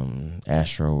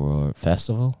Astro World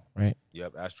Festival, right?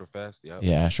 Yep, Astrofest. Yep.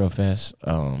 Yeah, Astrofest.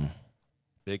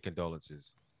 Big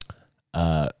condolences.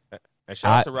 Uh, And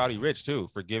shout out to Rowdy Rich too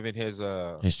for giving his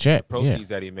his check, proceeds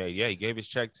that he made. Yeah, he gave his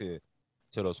check to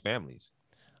those families.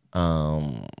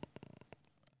 A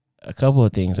couple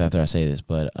of things after I say this,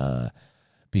 but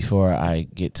before I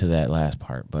get to that last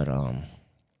part, but I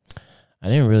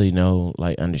didn't really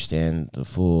understand the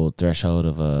full threshold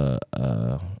of a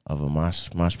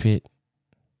mosh pit.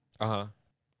 Uh-huh.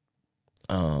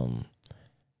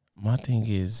 My thing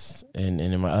is, and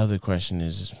then my other question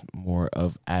is more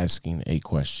of asking a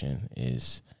question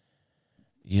is,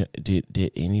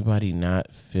 did anybody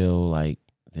not feel like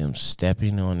them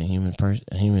stepping on a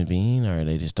human being, or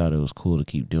they just thought it was cool to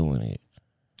keep doing it?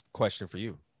 Question for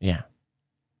you. Yeah.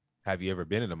 Have you ever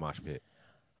been in a mosh pit?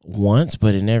 Once,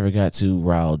 but it never got too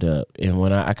riled up. And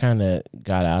when I kind of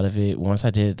got out of it, once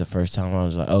I did it the first time, I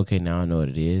was like, okay, now I know what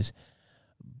it is.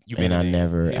 You been And in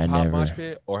a hip-hop never- mosh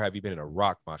pit, or have you been in a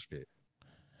rock mosh pit?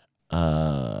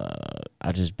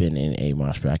 I just been in a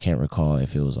mosh pit. I can't recall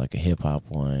if it was like a hip hop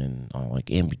one or like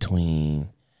in between.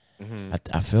 Mm-hmm.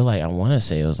 I feel like I want to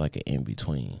say it was like an in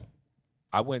between.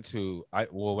 I went to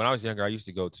when I was younger, I used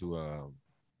to go to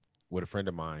with a friend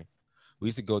of mine. We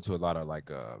used to go to a lot of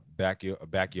like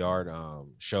backyard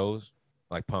shows,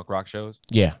 like punk rock shows.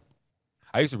 Yeah.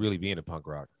 I used to really be into punk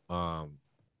rock. I've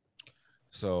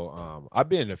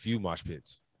been in a few mosh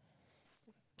pits.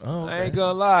 Oh, okay. I ain't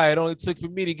gonna lie, it only took for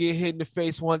me to get hit in the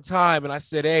face one time, and I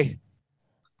said, "Hey, I'm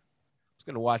just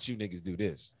gonna watch you niggas do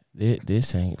this."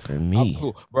 This ain't for I'm me.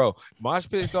 cool, bro. Mosh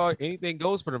pits, dog. Anything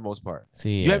goes for the most part.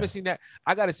 See, You haven't seen that?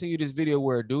 I gotta send you this video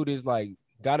where a dude is like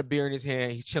got a beer in his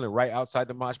hand. He's chilling right outside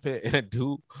the mosh pit, and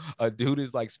a dude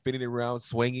is like spinning around,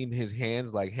 swinging his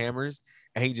hands like hammers,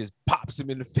 and he just pops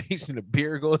him in the face, and the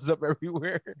beer goes up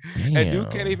everywhere. Damn. And dude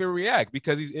can't even react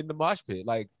because he's in the mosh pit.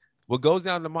 Like what goes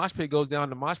down the mosh pit goes down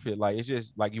the mosh pit. Like it's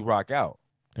just like you rock out.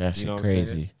 That's You know what I'm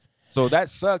crazy. saying? So that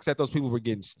sucks that those people were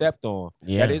getting stepped on.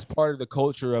 Yeah. That is part of the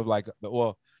culture of like,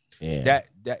 well, Yeah.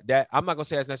 that I'm not gonna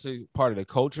say that's necessarily part of the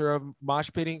culture of mosh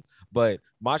pitting, but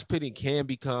mosh pitting can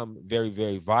become very,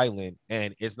 very violent,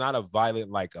 and it's not a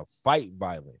violent like a fight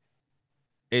violent.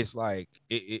 It's like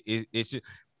it's just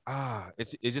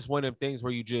it's just one of them things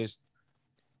where you just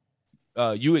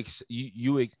you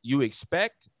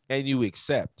expect and you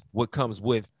accept what comes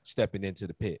with stepping into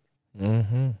the pit.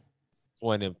 Mm-hmm.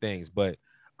 One of them things, but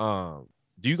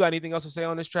do you got anything else to say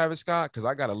on this Travis Scott? Because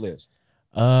I got a list.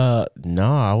 No,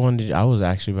 I was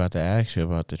actually about to ask you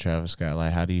about the Travis Scott.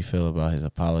 Like, how do you feel about his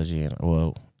apology? And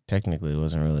well, technically, it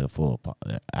wasn't really a full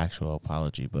actual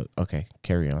apology, but okay,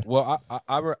 carry on. Well,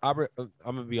 I'm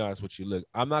gonna be honest with you. Look,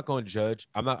 I'm not gonna judge.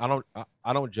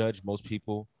 I don't judge most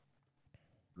people.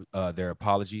 Their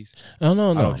apologies. No,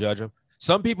 no, I no. don't judge them.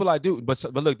 Some people I do, but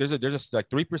look, there's just like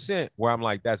 3% where I'm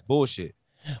like, that's bullshit.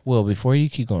 Well, before you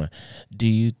keep going, do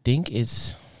you think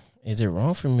is it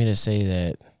wrong for me to say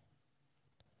that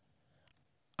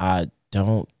I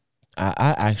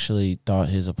actually thought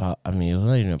his I mean, it was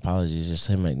not even an apology, it's just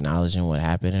him acknowledging what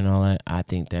happened and all that. I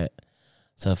think that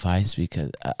suffice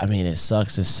because, I mean, it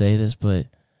sucks to say this, but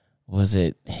was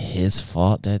it his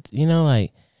fault that,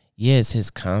 like, yeah, it's his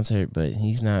concert, but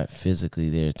he's not physically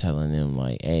there telling them,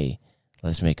 like, hey,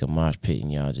 let's make a mosh pit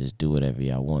and y'all just do whatever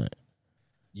y'all want.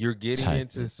 You're getting Type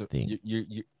into of some, thing.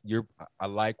 you're I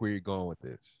like where you're going with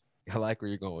this. I like where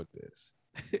you're going with this.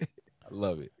 I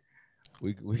love it.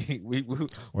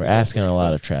 We're asking a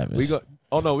lot of Travis.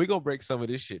 We're gonna break some of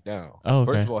this shit down. Oh,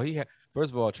 okay.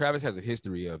 First of all, Travis has a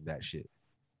history of that shit.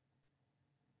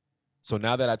 So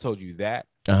now that I told you that,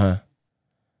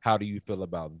 how do you feel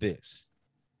about this?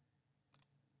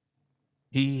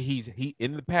 He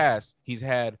in the past he's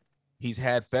had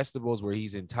festivals where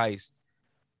he's enticed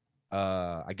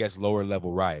I guess lower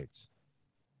level riots.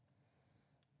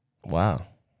 Wow.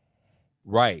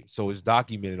 Right. So it's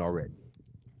documented already.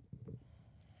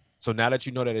 So now that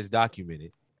you know that it's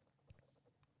documented,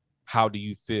 how do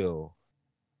you feel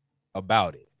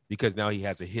about it? Because now he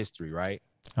has a history, right?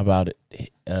 About it,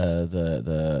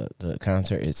 the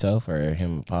concert itself, or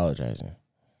him apologizing?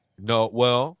 No,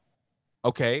 well,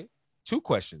 okay. 2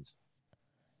 questions.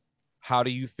 How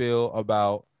do you feel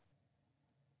about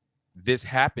this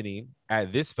happening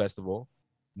at this festival,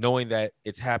 knowing that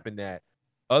it's happened at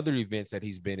other events that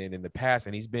he's been in the past,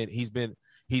 and he's been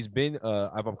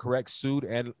if I'm correct, sued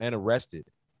and arrested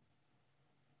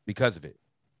because of it.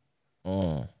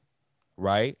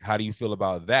 Right? How do you feel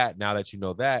about that now that you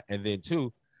know that? And then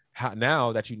 2,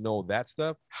 now that you know that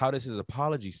stuff, how does his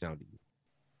apology sound to you?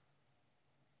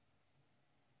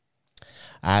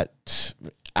 I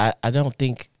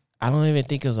don't even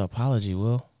think it was an apology,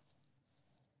 Will.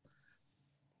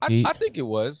 I think it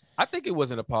was. I think it was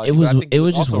an apology. It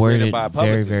was just worded very,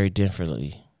 very, very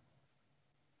differently.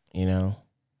 I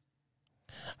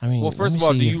mean, well, first of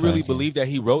all, do you really believe that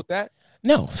he wrote that?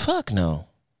 No, fuck no.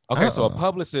 Okay, so a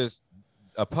publicist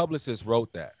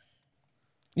wrote that.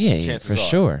 Yeah, for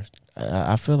sure.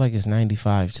 I feel like it's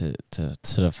 95 to the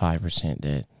 5%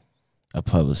 that a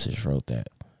publicist wrote that.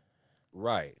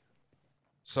 Right.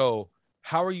 So,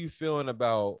 how are you feeling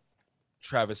about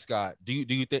Travis Scott? Do you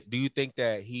think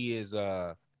that he is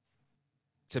to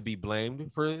be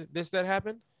blamed for this that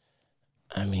happened?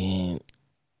 I mean,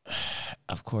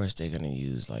 of course they're gonna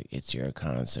use like, it's your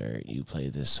concert, you play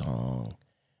this song,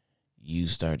 you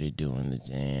started doing the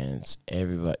dance,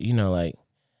 everybody, like,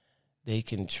 they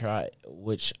can try,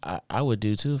 which I would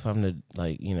do too if I'm the,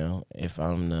 like, if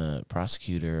I'm the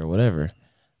prosecutor or whatever.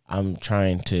 I'm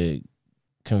trying to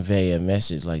convey a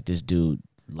message like, this dude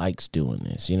likes doing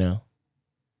this, And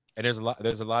there's a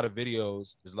lot of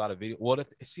videos. Well,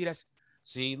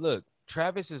 look,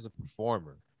 Travis is a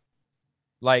performer.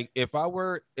 Like, if I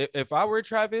were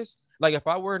Travis, like, if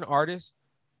I were an artist,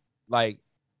 like,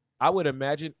 I would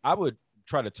imagine I would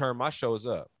try to turn my shows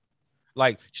up.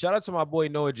 Like, shout out to my boy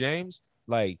Noah James.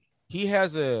 Like, he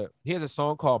has a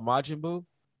song called Majin Buu,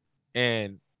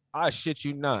 and I shit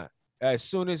you not. As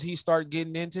soon as he start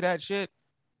getting into that shit,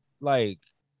 like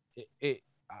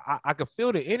I could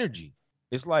feel the energy.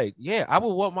 It's like, yeah, I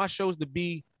would want my shows to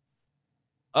be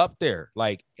up there,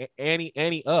 like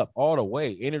Annie up all the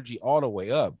way, energy all the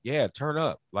way up. Yeah, turn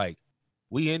up. Like,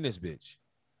 we in this bitch.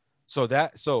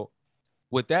 So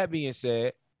with that being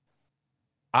said,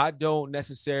 I don't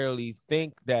necessarily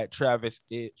think that Travis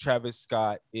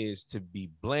Scott is to be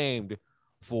blamed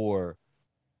for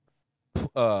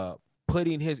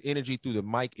putting his energy through the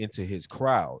mic into his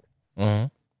crowd. Mm-hmm.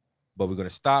 But we're gonna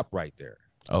stop right there.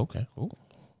 Okay. Ooh.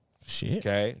 Shit.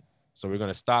 Okay. So we're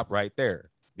gonna stop right there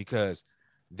because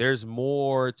there's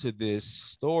more to this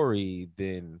story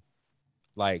than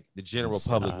like the general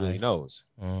public really knows.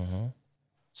 Mm-hmm.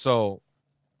 So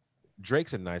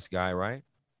Drake's a nice guy, right?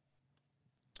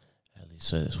 At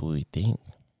least that's what we think.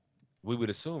 We would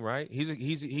assume, right?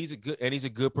 He's a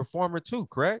good performer too,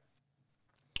 correct?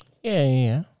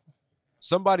 Yeah.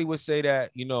 Somebody would say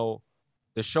that,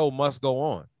 the show must go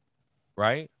on,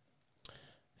 right?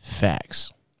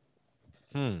 Facts.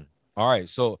 All right.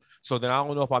 So then I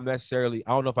don't know if I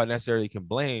necessarily can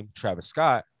blame Travis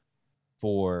Scott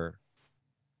for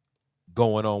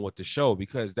going on with the show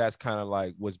because that's kind of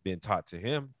like what's been taught to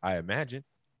him, I imagine,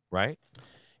 right?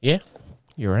 Yeah,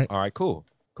 you're right. All right, cool.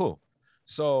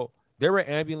 So there was an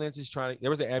ambulance trying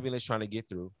to get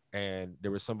through, and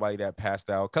there was somebody that passed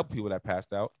out, a couple people that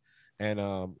passed out, and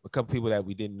a couple people that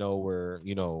we didn't know were,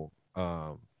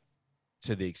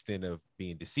 to the extent of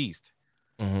being deceased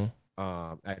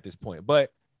at this point.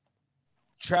 But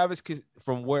Travis,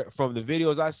 from the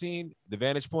videos I've seen, the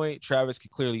vantage point, Travis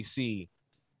could clearly see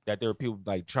that there were people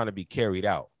like trying to be carried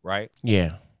out, right?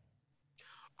 Yeah.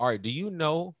 All right. Do you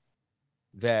know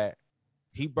that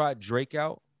he brought Drake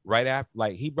out right after?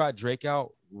 Like, he brought Drake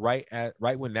out right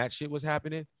when that shit was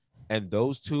happening, and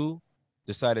those two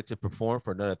decided to perform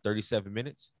for another 37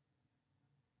 minutes.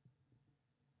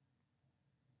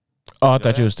 Oh, I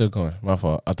thought you were still going. My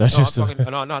fault. I thought you were still.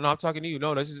 No, I'm talking to you.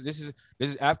 No, this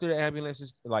is after the ambulance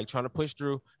is like trying to push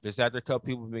through. This after a couple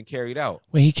people have been carried out.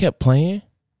 Wait, he kept playing?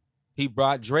 He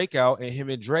brought Drake out, and him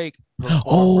and Drake performed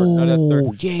for another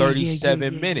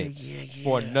 37 minutes.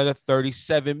 For another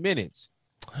 37 minutes.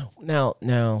 Now,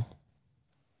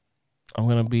 I'm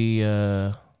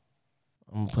gonna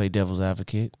play devil's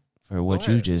advocate for what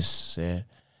you just said.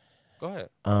 Go ahead.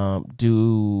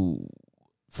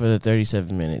 For the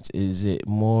 37 minutes, is it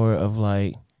more of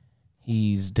like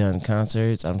he's done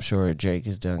concerts? I'm sure Drake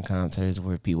has done concerts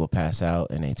where people pass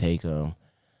out and they take them,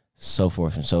 so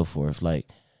forth and so forth. Like,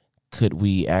 could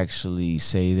we actually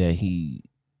say that he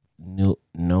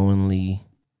knowingly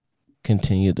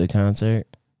continued the concert,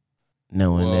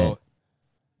 knowing that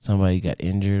somebody got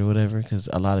injured or whatever? Because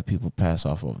a lot of people pass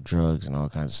off of drugs and all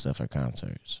kinds of stuff at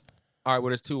concerts. All right,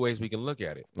 well, there's two ways we can look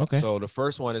at it. Okay. So the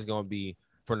first one is going to be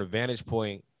from the vantage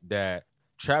point that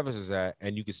Travis is at,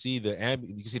 and you can see the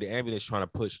ambulance trying to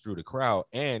push through the crowd,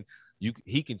 and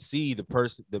he can see the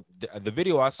person. The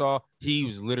video I saw, he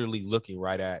was literally looking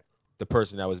right at the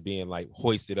person that was being like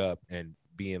hoisted up and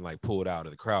being like pulled out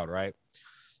of the crowd, right?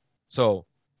 So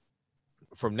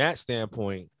from that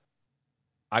standpoint,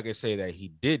 I can say that he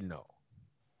did know.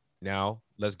 Now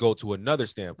let's go to another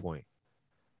standpoint.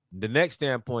 The next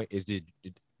standpoint is did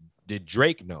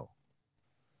Drake know?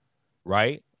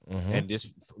 Right? Mm-hmm. And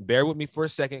just bear with me for a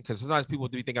second, because sometimes people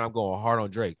be thinking I'm going hard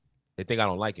on Drake. They think I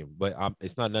don't like him, but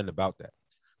it's not nothing about that.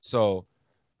 So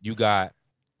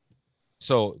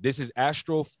this is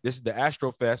the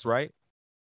Astro Fest, right?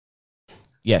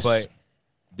 Yes. But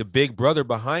the big brother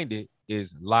behind it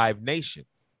is Live Nation.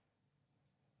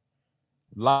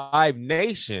 Live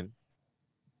Nation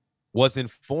was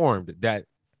informed that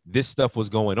this stuff was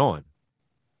going on.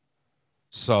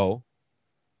 So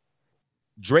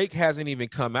Drake hasn't even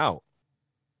come out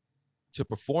to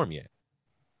perform yet.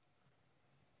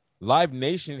 Live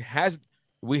Nation has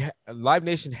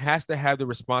to have the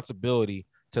responsibility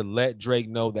to let Drake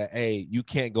know that, hey, you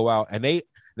can't go out. And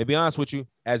to be honest with you,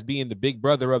 as being the big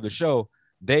brother of the show,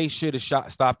 they should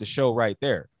have stopped the show right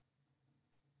there.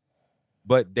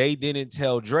 But they didn't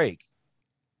tell Drake,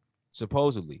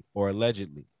 supposedly or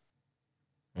allegedly.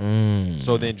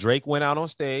 So then Drake went out on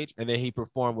stage, and then he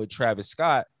performed with Travis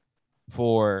Scott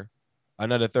for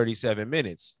another 37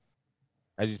 minutes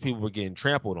as these people were getting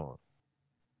trampled on.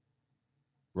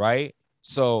 Right?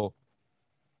 So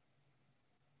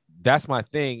that's my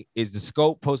thing. Is the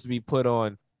scope supposed to be put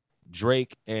on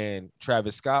Drake and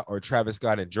Travis Scott, or Travis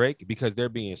Scott and Drake, because they're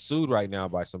being sued right now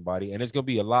by somebody, and there's going to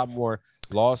be a lot more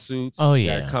lawsuits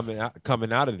that are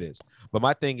coming out of this. But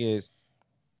my thing is,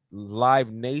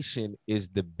 Live Nation is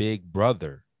the big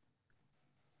brother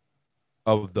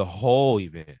of the whole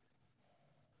event.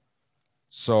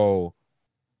 So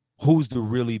who's to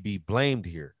really be blamed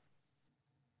here?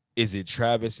 Is it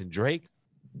Travis and Drake,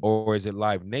 or is it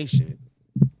Live Nation?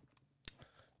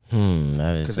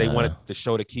 That is because they wanted the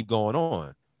show to keep going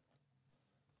on.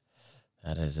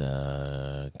 That is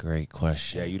a great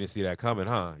question. Yeah, you didn't see that coming,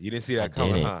 huh? You didn't see that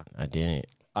coming, huh? I didn't.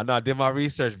 I know. I did my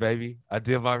research, baby. I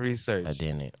did my research. I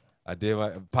did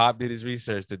Pop did his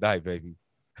research tonight, baby.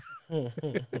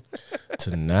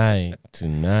 tonight,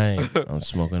 I'm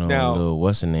smoking on Now, a little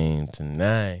what's the name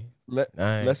tonight.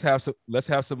 Let's have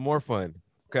some more fun.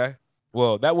 Okay.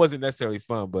 Well, that wasn't necessarily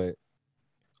fun, but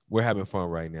we're having fun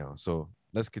right now. So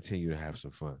let's continue to have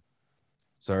some fun.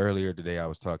 So earlier today, I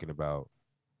was talking about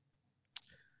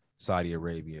Saudi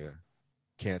Arabia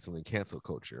canceling cancel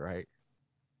culture, right?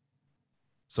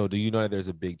 So do you know that there's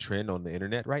a big trend on the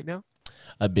internet right now?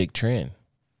 A big trend.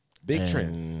 Big and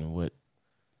trend. What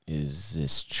is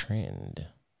this trend?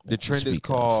 The trend is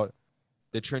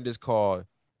called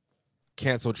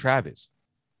cancel Travis.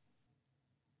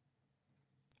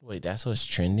 Wait, that's what's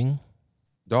trending?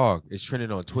 Dog, it's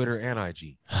trending on Twitter and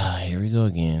IG. Here we go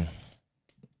again.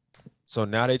 So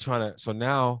now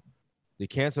now the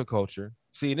cancel culture.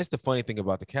 See, and it's the funny thing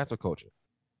about the cancel culture.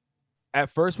 At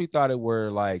first, we thought it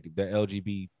were like the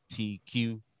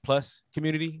LGBTQ plus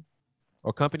community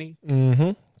or company.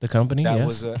 Mm-hmm. The company, that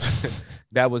yes.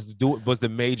 was the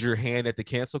major hand at the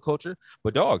cancel culture.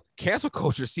 But dog, cancel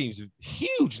culture seems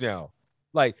huge now.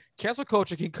 Like cancel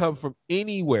culture can come from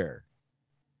anywhere.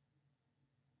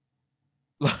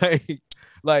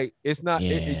 Like it's not.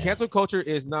 Cancel culture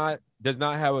does not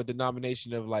have a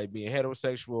denomination of like being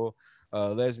heterosexual,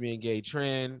 lesbian, gay,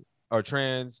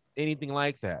 trans, anything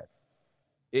like that.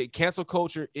 Cancel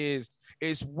culture it's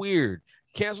weird.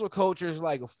 Cancel culture is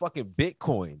like a fucking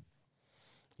Bitcoin.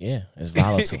 Yeah, it's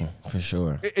volatile for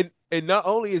sure. And not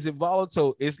only is it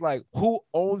volatile, it's like who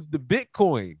owns the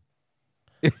Bitcoin?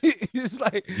 It's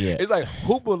like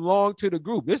who belonged to the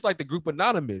group? It's like the group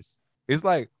Anonymous. It's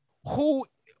like who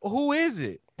is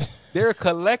it? They're a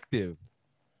collective.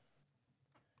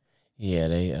 Yeah,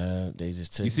 they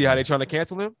just took. You see how they trying to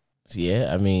cancel him?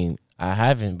 Yeah, I mean, I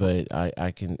haven't, but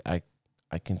I can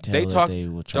tell they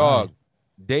will try. Dog,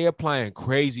 they applying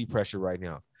crazy pressure right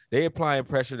now. They applying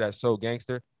pressure that's so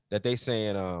gangster that they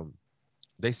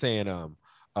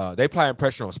applying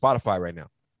pressure on Spotify right now.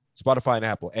 Spotify and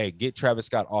Apple. Hey, get Travis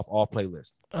Scott off all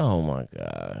playlists. Oh my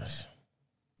gosh.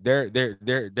 They're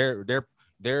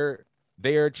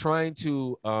trying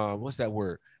to what's that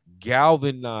word?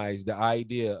 Galvanize the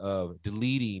idea of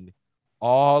deleting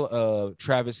all of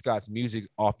Travis Scott's music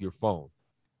off your phone.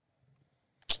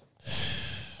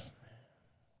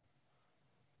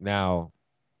 Now,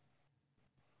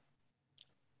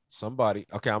 somebody,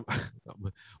 okay,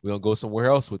 we're gonna go somewhere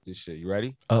else with this shit. You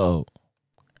ready? Oh.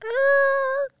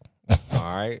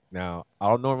 All right. Now, I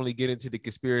don't normally get into the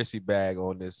conspiracy bag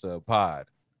on this pod.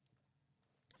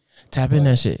 Tap in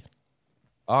that shit.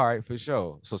 All right, for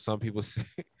sure. So some people say,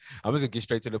 I'm just gonna get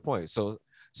straight to the point. So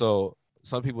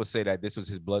some people say that this was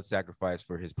his blood sacrifice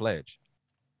for his pledge.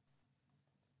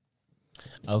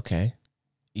 Okay.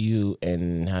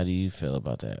 And how do you feel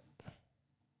about that?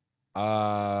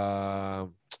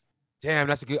 Damn,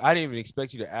 that's a good. I didn't even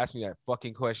expect you to ask me that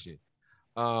fucking question.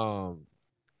 I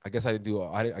guess I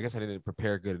didn't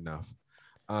prepare good enough.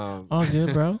 All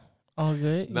good, bro. All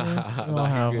good. You don't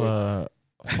have a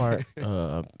fart,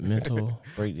 mental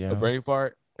breakdown, a brain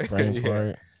fart, brain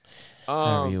fart,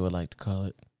 however you would like to call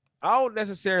it. I don't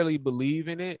necessarily believe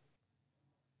in it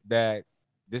that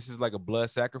this is like a blood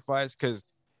sacrifice, because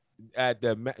at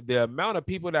the amount of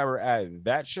people that were at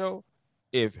that show,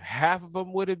 if half of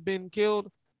them would have been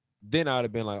killed, then I would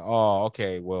have been like, oh,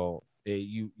 okay, well, I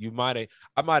might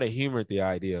have humored the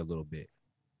idea a little bit,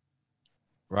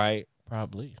 right?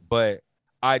 Probably. But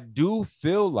I do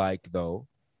feel like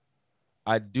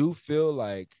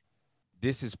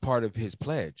this is part of his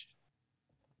pledge,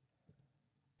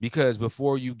 because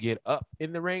before you get up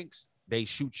in the ranks, they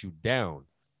shoot you down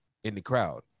in the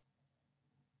crowd.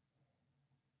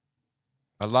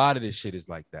 A lot of this shit is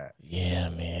like that. Yeah,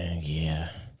 man. Yeah,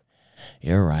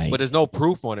 you're right. But there's no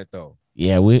proof on it, though.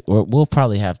 Yeah, we'll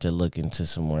probably have to look into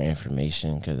some more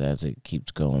information, because as it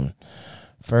keeps going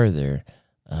further,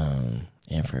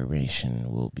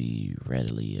 information will be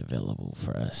readily available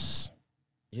for us.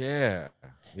 Yeah,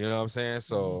 you know what I'm saying.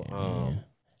 So,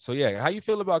 how you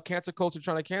feel about cancel culture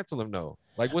trying to cancel him, though?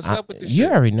 Like, what's up with this? You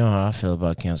shit? already know how I feel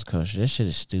about cancel culture. This shit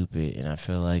is stupid, and I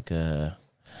feel like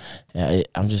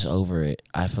I'm just over it.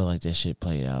 I feel like this shit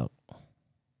played out.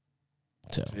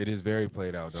 So it is very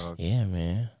played out, dog. Yeah,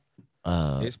 man.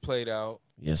 It's played out.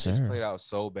 Yes, sir. It's played out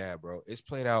so bad, bro. It's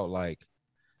played out like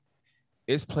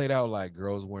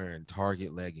girls wearing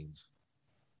Target leggings.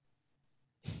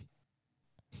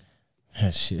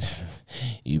 Shit.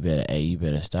 You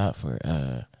better stop for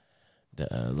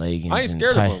the leggings. I ain't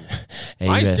scared of them.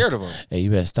 I ain't scared of them. Hey, you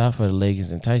better stop for the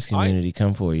leggings and tights community.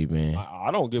 Come for you, man. I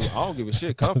don't give a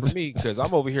shit. Come for me because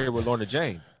I'm over here with Lorna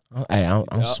Jane. Hey,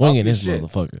 I'm swinging this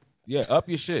motherfucker. Yeah, up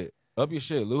your shit.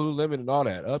 Lululemon and all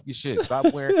that. Up your shit.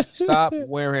 Stop wearing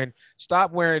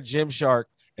Gymshark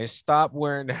and stop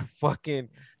wearing that fucking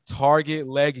Target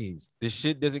leggings. This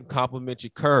shit doesn't compliment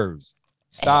your curves.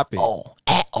 Stop it.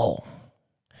 At all.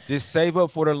 Just save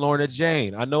up for the Lorna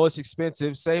Jane. I know it's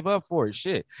expensive. Save up for it.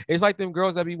 Shit. It's like them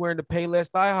girls that be wearing the Payless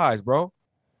thigh highs, bro.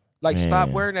 Like, stop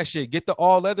wearing that shit. Get the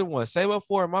all leather one. Save up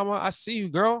for it, mama. I see you,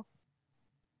 girl.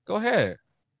 Go ahead.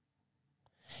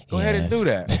 Go ahead and do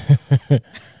that.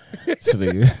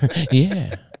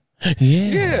 Yeah.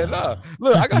 Yeah. Nah.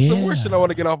 Look, I got some more shit I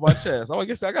want to get off my chest.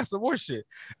 I got some more shit.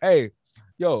 Hey,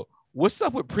 yo, what's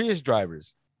up with Prius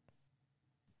drivers?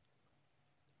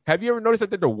 Have you ever noticed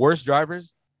that they're the worst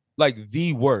drivers? Like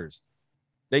the worst.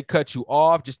 They cut you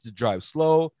off just to drive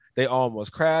slow. They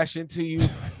almost crash into you.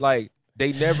 Like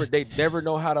they never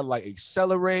know how to like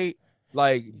accelerate.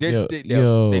 Like they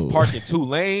park in 2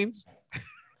 lanes.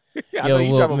 I know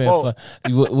you drive a boat.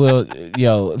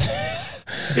 Yo.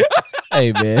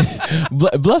 Hey, man.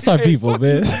 Bless our people,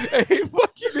 man. Hey,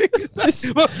 fuck you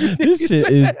niggas. This shit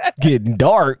is getting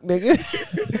dark, nigga.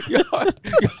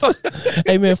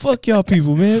 Hey, man, fuck y'all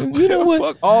people, man. You know what?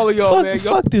 Fuck all of y'all, man.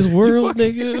 Fuck this world,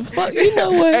 nigga. Fuck, you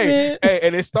know what, man? Hey,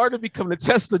 and it started to become the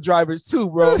Tesla drivers too,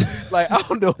 bro. Like, I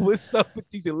don't know what's up with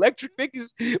these electric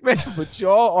niggas, man, but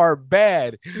y'all are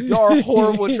bad. Y'all are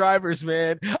horrible drivers,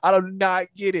 man. I do not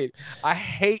get it. I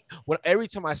hate when every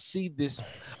time I see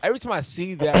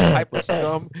that type of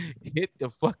scum hit the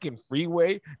fucking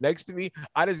freeway next to me,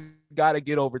 I just gotta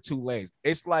get over 2 lanes.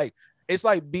 It's like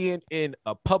being in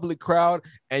a public crowd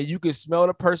and you can smell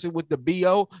the person with the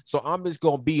BO. So I'm just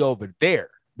gonna be over there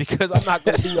because I'm not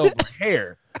gonna be over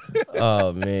here.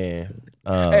 Oh man.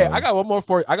 Hey, I got one more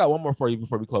for you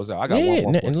before we close out. I got one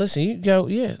more. And listen, you go.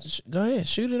 Yeah, go ahead,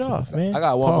 shoot it off, man. I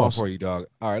got one more for you, dog.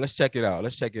 All right, let's check it out.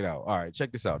 All right,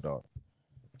 check this out, dog.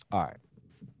 All right,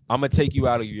 I'm gonna take you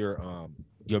out of your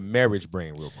marriage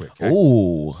brain real quick. Okay?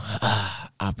 Ooh,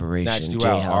 Operation snatched you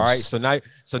J-House. out. All right,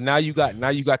 so now you got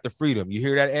the freedom. You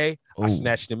hear that? A? I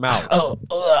snatched him out.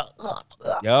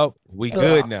 Yup, we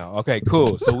good now. Okay,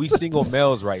 cool. So we single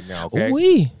males right now.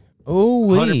 Okay,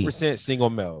 100% single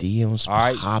males. DMs all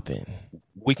right, popping.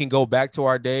 We can go back to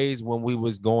our days when we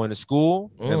was going to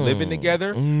school and living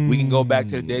together. We can go back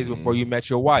to the days before you met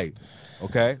your wife.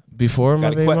 Okay, before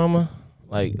my baby mama.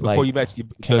 Before you met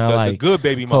the good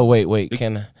baby mama. Oh wait.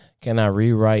 Can I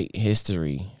rewrite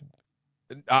history?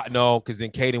 No, because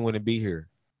then Kaden wouldn't be here.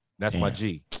 That's my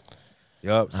G.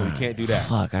 Yup. So we can't do that.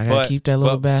 Fuck, I gotta keep that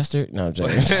little bastard. No, I'm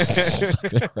joking.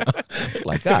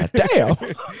 Like, god damn.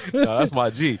 No, that's my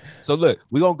G. So look,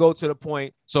 we're gonna go to the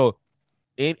point. So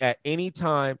at any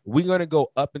time, we're gonna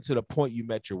go up until the point you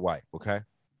met your wife. Okay.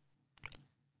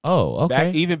 Oh,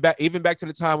 okay. Even back to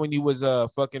the time when you was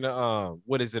fucking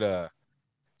what is it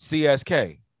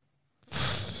CSK.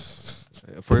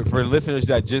 For listeners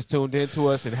that just tuned into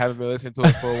us and haven't been listening to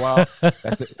us for a while,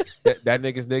 that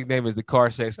nigga's nickname is the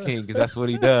Car Sex King because that's what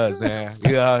he does, man.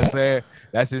 You know what I'm saying?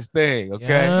 That's his thing,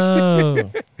 okay?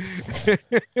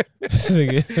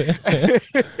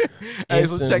 Hey,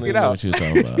 so check it out. What you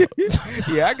talking about?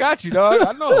 Yeah, I got you, dog.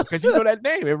 I know, because you know that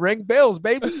name. It rang bells,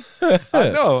 baby. I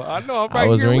know. I'm right I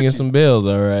was here ringing some bells,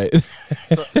 all right.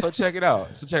 So check it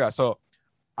out. So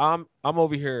I'm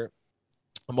over here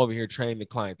training the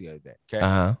client the other day.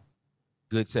 Okay.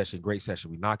 Good session, great session.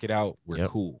 We knock it out. We're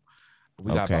cool.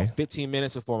 We got about 15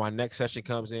 minutes before my next session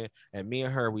comes in, and me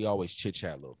and her, we always chit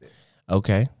chat a little bit.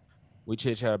 Okay. We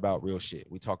chit chat about real shit.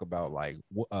 We talk about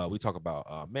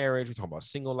marriage. We talk about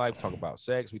single life. We talk about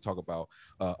sex. We talk about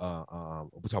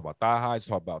thigh highs.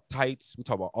 We talk about tights. We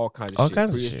talk about all kinds of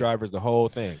shit. Prius drivers, the whole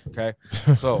thing. Okay.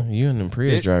 So you and them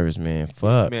Prius drivers, man.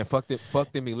 Fuck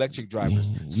them electric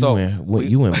drivers.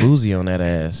 You went boozy on that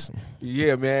ass.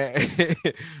 Yeah, man.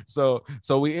 So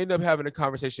we end up having a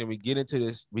conversation. We get into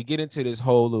this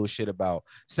whole little shit about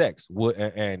sex.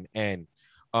 And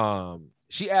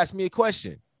she asked me a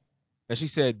question. And she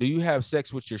said, do you have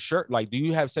sex with your shirt? Like, do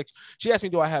you have sex? She asked me,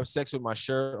 do I have sex with my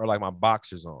shirt or like my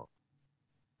boxers on?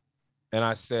 And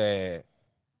I said,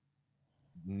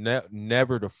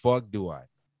 never the fuck do I.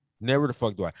 Never the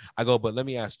fuck do I. I go, but let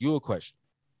me ask you a question.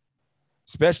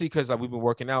 Especially because we've been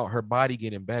working out, her body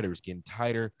getting better. It's getting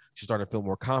tighter. She's starting to feel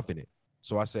more confident.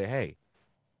 So I say, hey,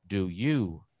 do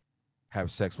you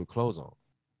have sex with clothes on?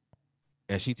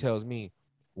 And she tells me,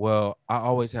 well, I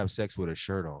always have sex with a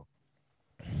shirt on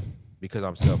because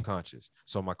I'm self-conscious.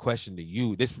 So my question to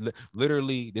you, this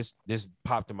literally, this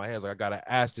popped in my head. Like, I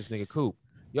gotta ask this nigga Coop,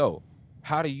 yo,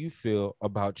 how do you feel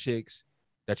about chicks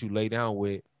that you lay down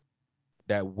with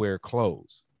that wear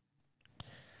clothes?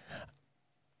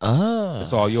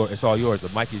 It's all yours. It's all yours.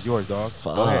 The mic is yours, dog.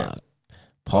 Fuck. Go ahead.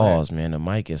 Pause, man. The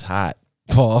mic is hot.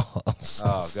 Pause.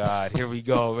 Oh God, here we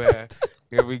go, man.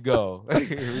 Here we go.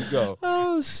 Here we go.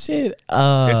 Oh shit.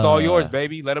 It's all yours,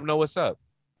 baby. Let them know what's up.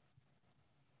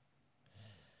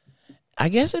 I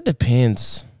guess it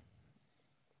depends.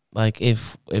 Like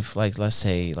if like, let's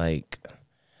say, like,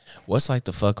 what's like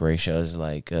the fuck ratio? Is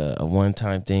like a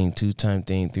 1-time thing, 2-time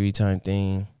thing, 3-time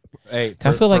thing? Hey,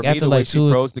 I feel like after like two,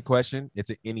 pros the question, it's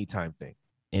an anytime thing.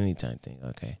 Anytime thing.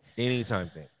 Okay. Anytime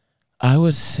thing. I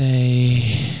would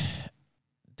say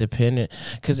dependent,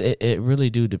 because it really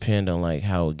do depend on like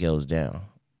how it goes down.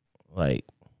 Like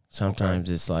sometimes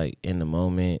it's like in the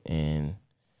moment and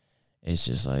it's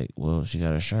just like, well, she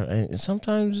got a shirt, and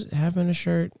sometimes having a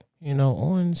shirt,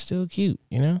 on is still cute,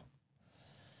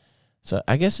 So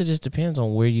I guess it just depends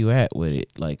on where you at with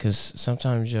it. Like, cause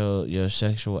sometimes your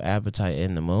sexual appetite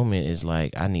in the moment is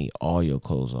like, I need all your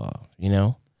clothes off,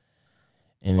 And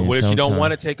but what if she don't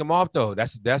want to take them off though?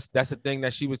 That's the thing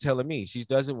that she was telling me. She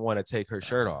doesn't want to take her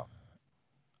shirt off.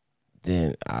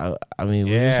 Then I mean,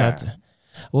 we just have to.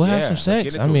 We'll have some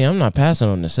sex. I mean, I'm not passing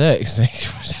on the sex.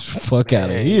 Fuck out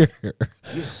of here.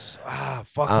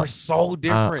 Fuck her so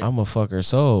different. I'm a fuck her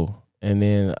soul. And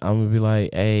then I'm gonna be like,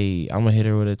 hey, I'm gonna hit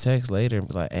her with a text later and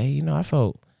be like, hey, I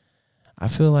feel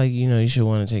like, you should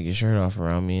want to take your shirt off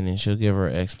around me. And then she'll give her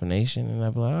an explanation. And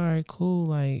I'll be like, all right, cool.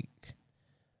 Like,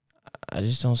 I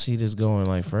just don't see this going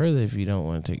like further if you don't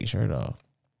want to take your shirt off.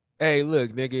 Hey,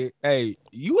 look, nigga. Hey,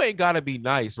 you ain't gotta be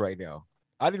nice right now.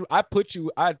 I pulled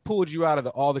you out of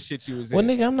all the shit you was in. Well,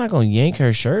 nigga, I'm not gonna yank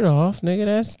her shirt off, nigga.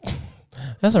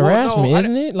 That's harassment,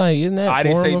 isn't it? Like, isn't that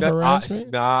form of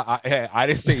harassment? I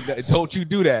didn't say that. Don't you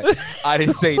do that. I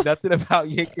didn't say nothing about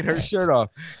yanking her shirt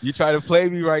off. You try to play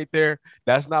me right there.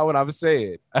 That's not what I'm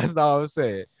saying. That's not what I'm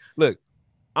saying. Look,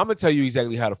 I'm going to tell you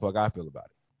exactly how the fuck I feel about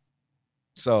it.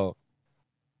 So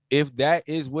if that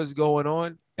is what's going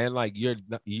on and like you're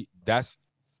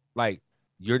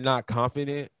not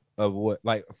confident of what,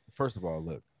 like, first of all,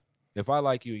 look, if I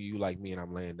like you, you like me, and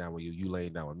I'm laying down with you, you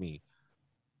laying down with me.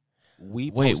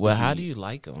 How do you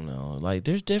like them though? Like,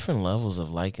 there's different levels of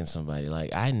liking somebody.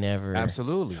 Like, I never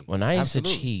absolutely when I used to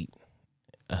cheat,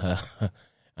 I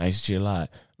used to cheat a lot,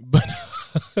 but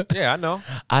yeah, I know.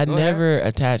 I never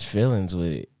attached feelings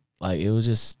with it. Like, it was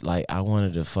just like I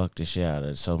wanted to fuck the shit out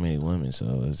of so many women, so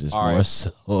it was just all more right.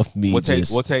 So of me. We'll take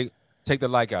the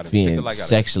like out of it. Being take the like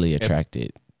sexually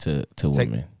attracted to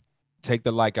women. Take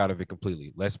the like out of it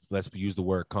completely. Let's use the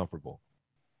word comfortable.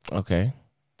 Okay.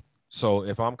 So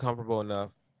if I'm comfortable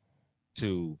enough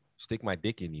to stick my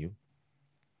dick in you,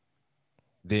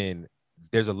 then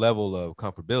there's a level of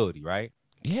comfortability, right?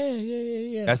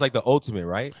 Yeah. That's like the ultimate,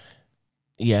 right?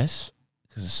 Yes,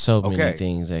 because there's so many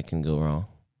things that can go wrong.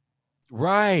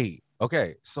 Right.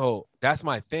 Okay. So that's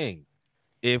my thing.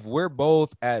 If we're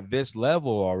both at this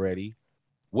level already,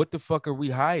 what the fuck are we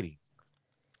hiding?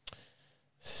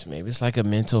 Maybe it's like a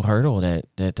mental hurdle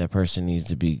that person needs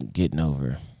to be getting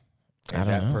over.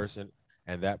 And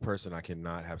that person I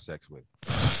cannot have sex with.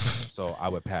 So I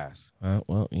would pass.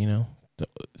 Well,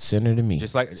 send her to me.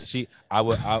 Just like just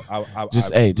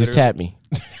tap me.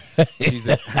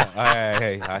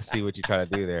 Hey, I see what you're trying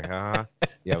to do there.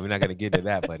 Yeah, we're not gonna get into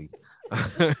that, buddy.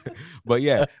 But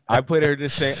yeah, I put her to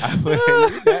say,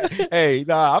 hey,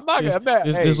 nah, I'm not gonna.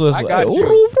 This was I got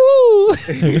you.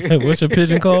 What's your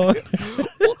pigeon called?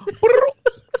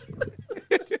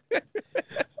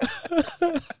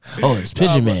 Oh, it's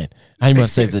Pigeon Man. I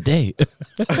must save the day.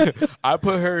 I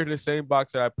put her in the same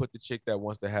box that I put the chick that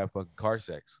wants to have fucking car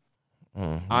sex.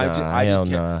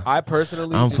 I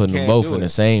personally, I'm putting them both in the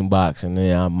same box, and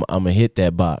then I'm gonna hit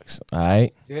that box. All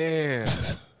right. Damn.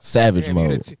 Savage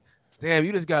mode. Damn,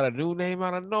 you just got a new name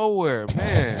out of nowhere,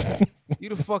 man. You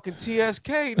the fucking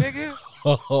TSK, nigga.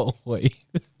 Oh wait.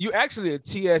 You actually a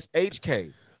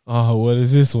TSHK. Oh, what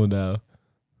is this one now?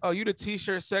 Oh, you the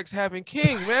t-shirt sex having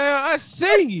king, man. I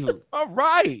see you. All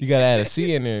right. You gotta add a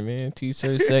C in there, man.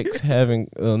 T-shirt sex having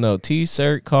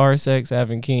T-shirt car sex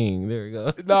having king. There we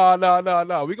go.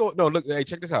 No. We go. No, look, hey,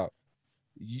 check this out.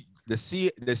 The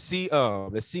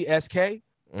CSK,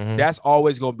 that's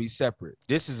always gonna be separate.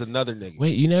 This is another nigga.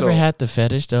 Wait, you never had the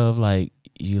fetish though of like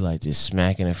you like just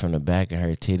smacking it from the back of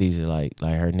her titties or like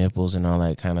her nipples and all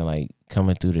that kind of like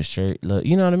coming through the shirt. Look,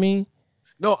 you know what I mean?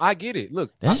 No, I get it.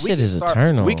 Look, That we shit can is a start.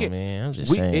 turn We on, can. man. I'm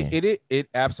just saying. It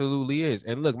absolutely is.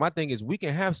 And look, my thing is, we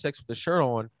can have sex with the shirt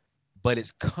on, but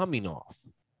it's coming off.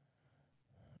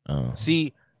 Oh.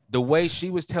 See, the way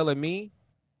she was telling me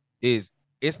is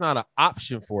it's not an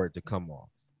option for it to come off.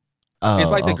 Oh, It's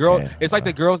like the girl. okay. It's like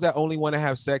the girls that only want to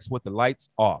have sex with the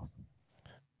lights off.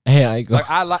 Hey, I go.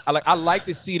 Like I like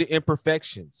to see the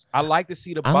imperfections. I like to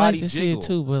see the I body like to jiggle. see it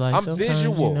too, but like I'm sometimes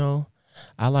visual. you know,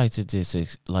 I like to just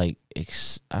I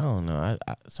don't know.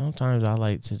 Sometimes I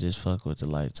like to just fuck with the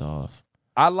lights off.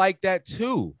 I like that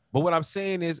too. But what I'm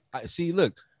saying is, see,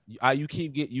 look, you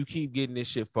keep getting this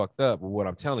shit fucked up. With what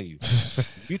I'm telling you,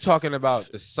 you talking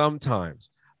about the sometimes.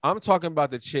 I'm talking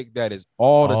about the chick that is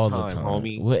all the time,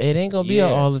 homie. Well, it ain't gonna be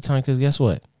all the time, because guess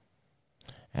what?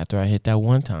 After I hit that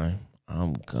one time,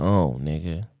 I'm gone,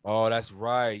 nigga. Oh, that's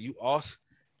right. You also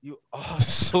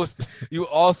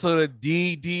the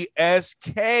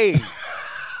DDSK.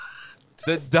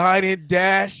 The Dine and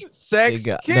Dash Sex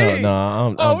King.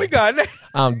 No, we got that.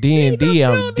 I'm D&D.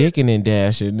 I'm dicking and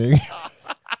dashing, nigga.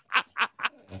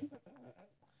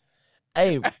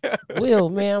 Hey, Will,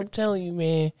 man, I'm telling you,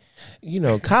 man. You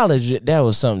know, college, that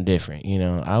was something different. You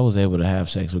know, I was able to have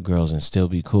sex with girls and still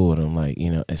be cool with them, like, you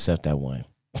know, except that one.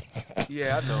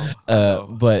 Yeah, I know.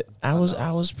 But I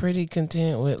was pretty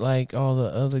content with like all the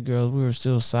other girls. We were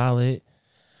still solid.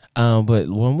 But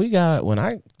when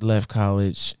I left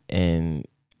college and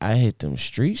I hit them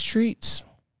streets,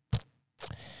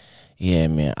 yeah,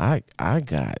 man, I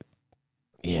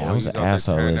was an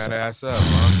asshole. Tearing that ass up, man.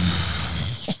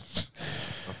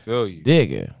 I feel you,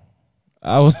 nigga.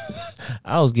 I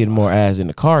was getting more ass in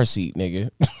the car seat,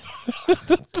 nigga.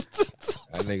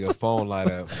 That nigga phone light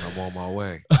up when I'm on my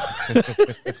way.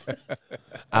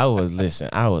 I was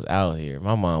out here.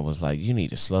 My mom was like, "You need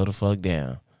to slow the fuck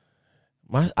down."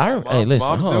 Hey,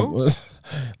 listen,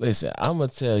 listen. I'm gonna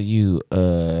tell you.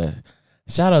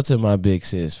 Shout out to my big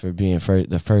sis for being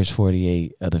the first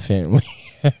 48 of the family.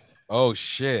 Oh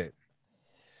shit!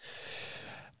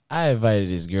 I invited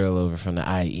this girl over from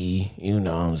the IE. You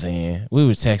know what I'm saying? We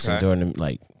were texting during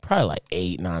the probably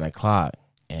 8-9 o'clock,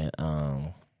 and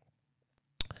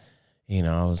you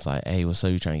know, I was like, "Hey, what's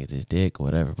up? You trying to get this dick or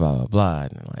whatever?" Blah blah blah.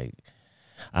 And like,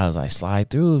 I was like, "Slide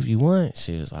through if you want."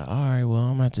 She was like, "All right, well,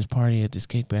 I'm at this party at this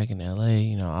kickback in LA.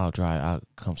 You know, I'll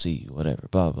come see you, whatever."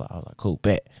 Blah blah. I was like, "Cool,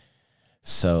 bet."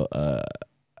 So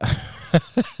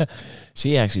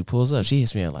she actually pulls up. She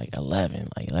hits me at like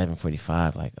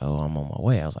 11:45. Like, "Oh, I'm on my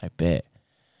way." I was like, "Bet."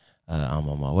 I'm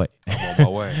on my way. I'm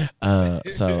on my way.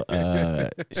 So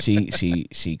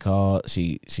she calls.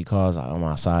 I'm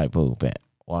outside. Boo, bet.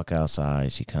 Walk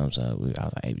outside. She comes up. I was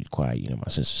like, "Hey, be quiet." You know, my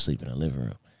sister's sleeping in the living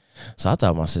room. So I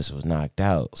thought my sister was knocked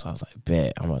out. So I was like,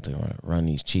 "Bet, I'm about to run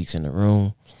these cheeks in the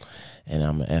room, and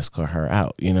I'm gonna escort her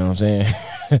out." You know what I'm saying?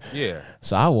 Yeah.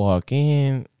 So I walk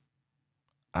in.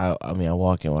 I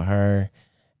walk in with her,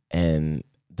 and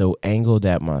the angle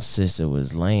that my sister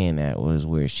was laying at was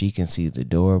where she can see the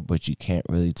door, but you can't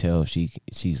really tell if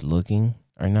she's looking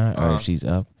or not, or if she's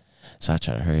up. So I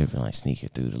try to hurry up and like sneak her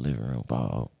through the living room,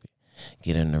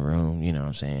 get in the room. You know what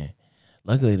I'm saying?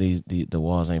 Luckily, the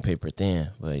walls ain't paper thin,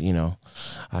 but you know,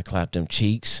 I clapped them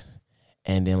cheeks,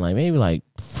 and then like maybe like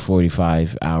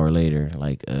 45 hours later,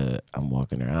 like I'm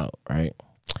walking her out, right?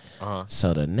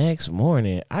 So the next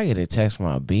morning, I get a text from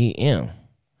my BM,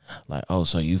 like, "Oh,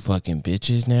 so you fucking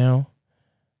bitches now?"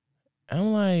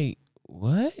 I'm like,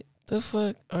 "What the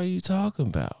fuck are you talking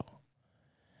about?"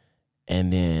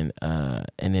 And then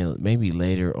maybe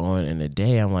later on in the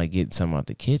day, I'm like getting something out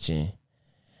the kitchen.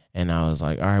 And I was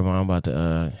like, "All right, Mom, I'm about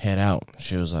to head out."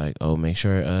 She was like, "Oh, make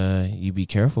sure you be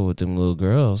careful with them little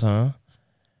girls, huh?"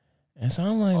 And so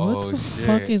I'm like, "What the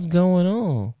fuck is going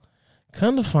on?"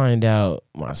 Come to find out,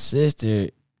 my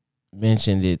sister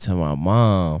mentioned it to my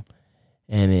mom,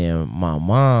 and then my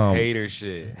mom hater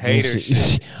shit.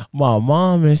 My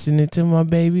mom mentioned it to my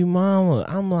baby mama.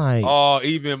 I'm like, oh,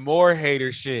 even more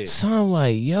hater shit. So I'm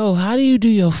like, "Yo, how do you do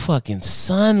your fucking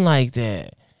son like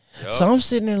that?" Yep. So I'm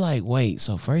sitting there like, wait,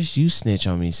 so first you snitch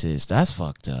on me, sis. That's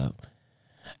fucked up.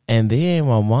 And then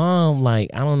my mom, like,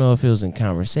 I don't know if it was in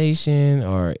conversation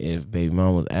or if baby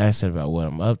mom was asking about what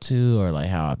I'm up to or like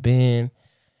how I've been.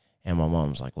 And my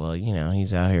mom's like, "Well, you know,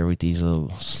 he's out here with these little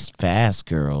fast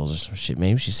girls or some shit."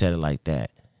 Maybe she said it like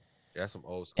that. That's some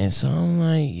old school. And so I'm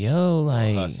like, yo,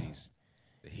 like,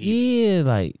 yeah,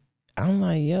 like, I'm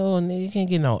like, yo, nigga, you can't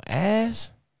get no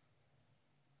ass.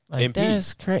 Like, in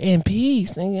that's crazy. In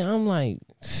peace, nigga. I'm like,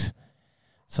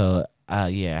 so,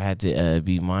 yeah, I had to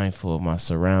be mindful of my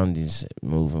surroundings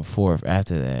moving forth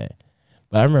after that.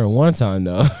 But I remember one time,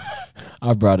 though,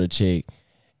 I brought a chick,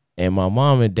 And my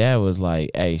mom and dad was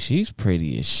like, "Hey, she's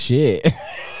pretty as shit."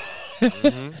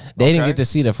 They didn't get to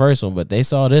see the first one, but they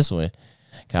saw this one.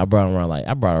 I brought her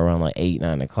around like 8,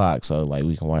 9 o'clock, so like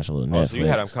we can watch a little Netflix. So you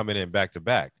had them coming in back to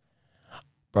back,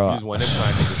 bro. You just one of them kind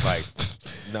of niggas like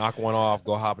knock one off,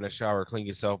 go hop in the shower, clean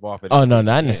yourself off. Oh no,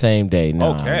 not in the same day.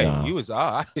 No, okay, no. you was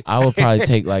I would probably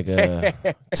take like a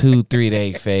 2-3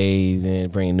 day phase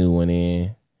and bring a new one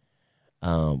in.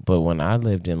 But when I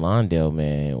lived in Lawndale,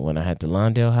 man, when I had the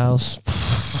Lawndale house,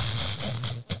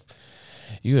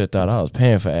 you would have thought I was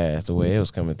paying for ass the way it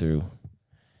was coming through.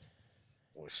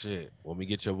 Well, shit. When we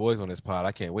get your boys on this pod,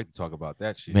 I can't wait to talk about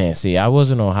that shit. Man, see, I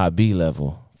wasn't on high B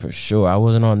level for sure. I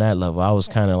wasn't on that level. I was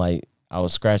kind of like I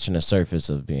was scratching the surface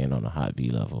of being on a high B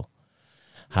level.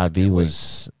 High B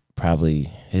was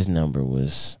probably his number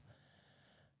was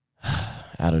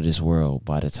out of this world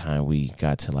by the time we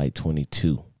got to like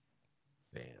 22.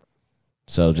 Damn.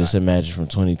 So just imagine from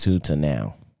 22 to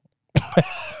now.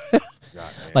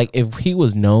 Like if he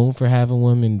was known for having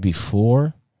women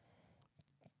before,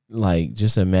 like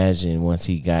just imagine once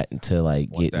he got into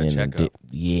like getting in a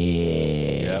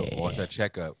once that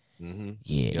checkup. Mm-hmm.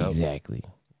 Yeah, exactly.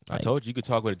 I told you could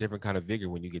talk with a different kind of vigor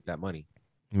when you get that money.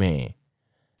 Man.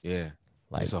 Yeah.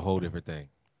 Like it's a whole different thing.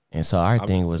 And so our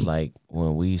thing was like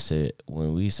when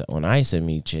I used to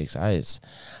meet chicks, I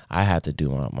had to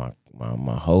do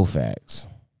my whole facts.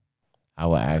 I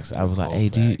would ask. I was like, "Hey,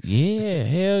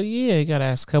 hell yeah!" You gotta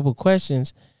ask a couple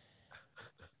questions.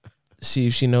 See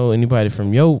if she know anybody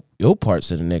from your parts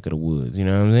of the neck of the woods. You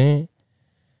know what I'm saying?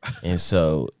 And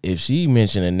so if she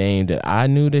mentioned a name that I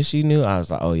knew that she knew, I was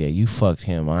like, "Oh yeah, you fucked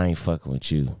him. I ain't fucking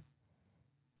with you."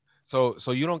 So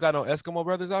you don't got no Eskimo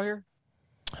brothers out here?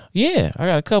 Yeah, I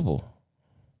got a couple,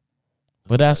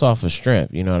 but that's off of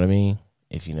strength. You know what I mean?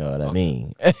 If you know what I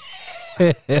mean.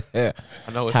 I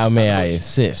know. How may I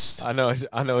assist? I know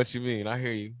what you mean. I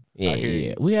hear you. Yeah,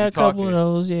 yeah. We had a couple of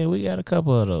those. Yeah, we got a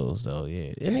couple of those though.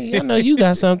 Yeah, and I know you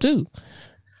got some too.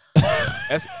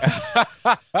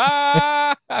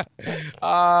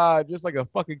 Just like a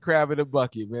fucking crab in a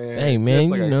bucket, man. Hey man,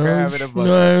 just like you a know crab in a bucket.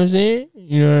 what I'm saying?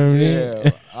 You know what I'm saying?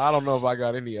 Yeah, I don't know if I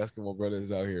got any Eskimo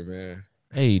brothers out here, man.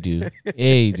 Hey, you do.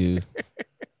 Hey, you do.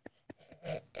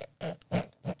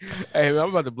 Hey, man, I'm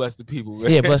about to bless the people,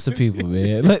 man. Yeah, bless the people,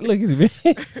 man. Look at me.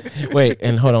 Wait,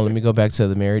 and hold on. Let me go back to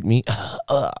the married me.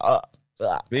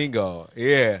 Bingo.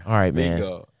 Yeah. All right, man.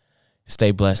 Bingo.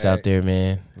 Stay blessed out there,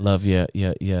 man. Love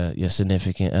your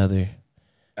significant other.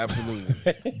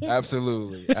 Absolutely.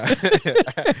 Absolutely.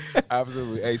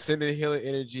 Absolutely. Hey, sending healing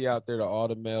energy out there to all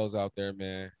the males out there,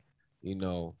 man. You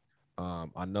know,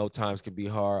 I know times can be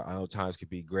hard. I know times can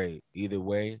be great. Either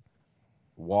way,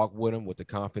 walk with them with the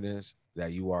confidence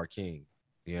that you are king.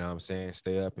 You know what I'm saying?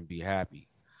 Stay up and be happy.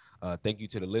 Thank you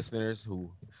to the listeners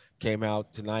who came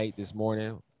out tonight, this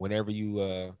morning, whenever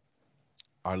you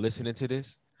are listening to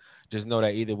this. Just know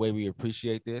that either way we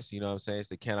appreciate this. You know what I'm saying? It's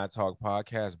the Can I Talk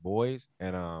podcast, boys.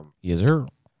 And yes, sir.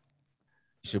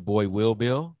 It's your boy Will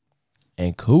Bill.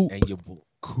 And Cool. And your boy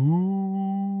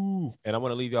Cool. And I'm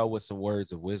gonna leave y'all with some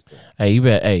words of wisdom. Hey, you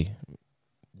bet. Hey.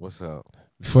 What's up?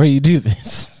 Before you do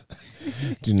this,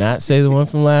 do not say the one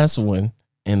from last one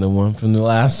and the one from the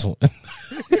last one.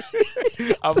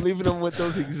 I'm leaving them with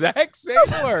those exact same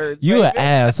words. You an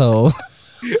asshole.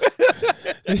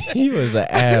 He was an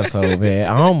asshole, man.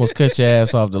 I almost cut your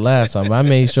ass off the last time. But I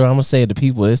made sure I'm gonna say it to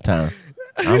people this time.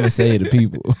 I'm gonna say it to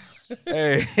people.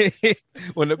 Hey,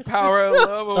 when the power of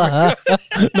love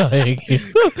no, hey,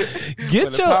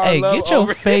 get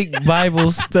your fake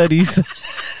Bible studies.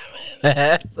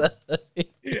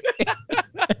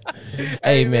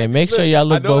 Hey man, make sure y'all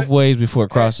look both ways before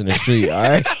crossing the street. All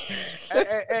right.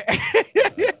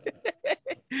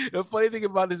 The funny thing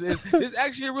about this is, this is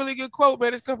actually a really good quote,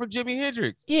 man. It's come from Jimi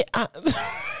Hendrix. Yeah.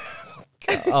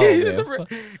 Man.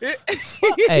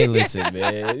 Hey, listen,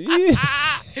 man.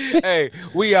 Hey,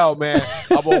 we out, man.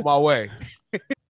 I'm on my way.